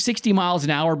 flying 60 miles an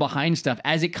hour behind stuff.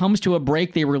 As it comes to a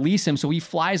break, they release him. So he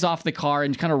flies off the car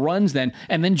and kind of runs and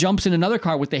then jumps in another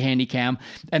car with the handy cam.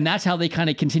 And that's how they kind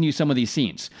of continue some of these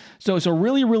scenes. So it's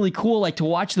really, really cool, like to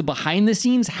watch the behind the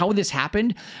scenes, how this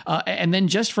happened. And then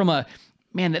just from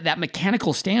that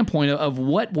mechanical standpoint of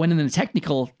what went in the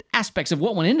technical aspects of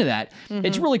what went into that,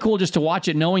 it's really cool just to watch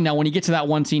it, knowing now when you get to that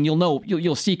one scene,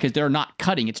 you'll see, because they're not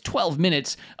cutting. It's 12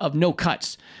 minutes of no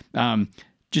cuts.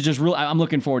 Just really, I'm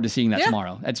looking forward to seeing that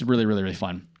tomorrow. That's really, really, really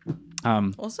fun.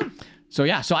 Awesome. So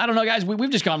yeah, I don't know, guys.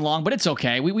 We've just gone long, but it's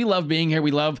okay. We love being here.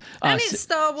 We love and it's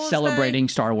Star Wars celebrating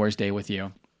Day. Star Wars Day with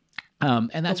you.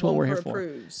 And that's what we're here for.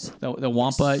 The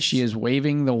Wampa, she is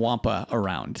waving the Wampa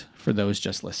around for those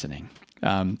just listening.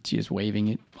 She is waving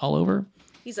it all over.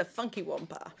 He's a funky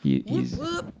Wampa. He's...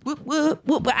 Whoop, whoop, whoop,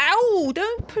 whoop. Ow,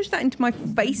 don't push that into my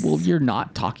face. Well, you're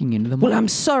not talking into the mic. Well, I'm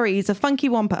sorry. He's a funky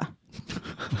Wampa.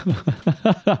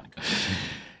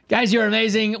 Guys, you're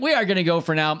amazing. We are going to go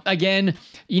for now. Again,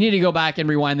 you need to go back and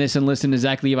rewind this and listen to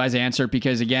Zach Levi's answer,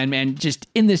 because again, man, just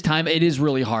in this time, it is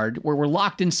really hard. We're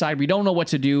locked inside. We don't know what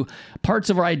to do. Parts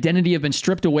of our identity have been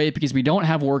stripped away because we don't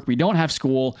have work. We don't have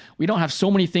school. We don't have so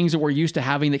many things that we're used to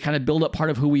having that kind of build up part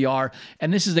of who we are.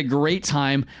 And this is a great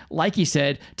time, like he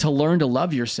said, to learn to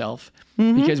love yourself.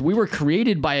 Because we were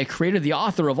created by a creator. The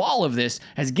author of all of this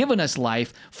has given us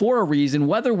life for a reason,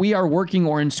 whether we are working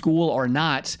or in school or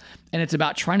not. And it's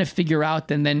about trying to figure out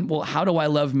then, well, how do I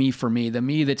love me for me? The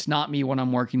me that's not me when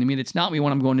I'm working, the me that's not me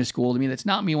when I'm going to school, the me that's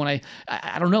not me when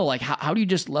I don't know, like how do you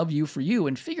just love you for you,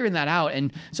 and figuring that out.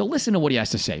 And so listen to what he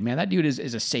has to say, man. That dude is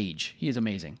a sage. He is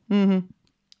amazing.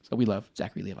 So we love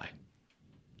Zachary Levi.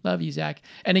 Love you, Zach.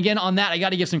 And again, on that, I got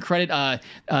to give some credit.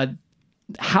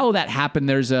 how that happened.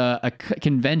 There's a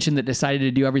convention that decided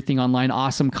to do everything online,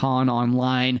 Awesome Con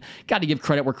online. Got to give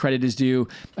credit where credit is due.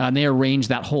 They arranged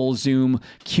that whole Zoom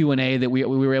Q&A that we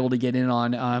were able to get in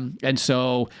on. And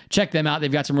so check them out.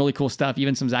 They've got some really cool stuff,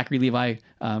 even some Zachary Levi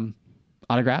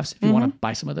autographs. If you want to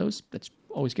buy some of those, that's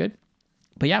always good.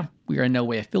 But yeah, we are in no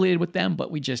way affiliated with them,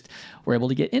 but we just were able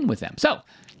to get in with them. So,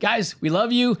 guys, we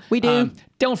love you. We do.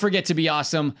 Don't forget to be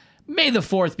awesome. May the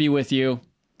 4th be with you.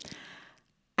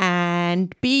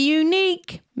 And be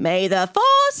unique. May the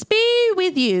force be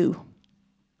with you.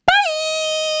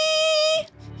 Bye!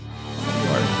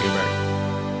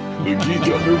 The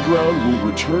Geek Underground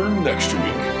will return next week.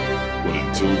 But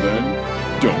until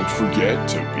then, don't forget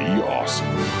to be awesome.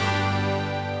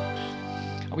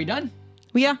 Are we done?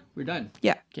 Yeah. We're done.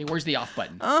 Yeah. Okay, where's the off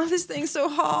button? Oh, this thing's so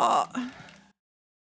hot.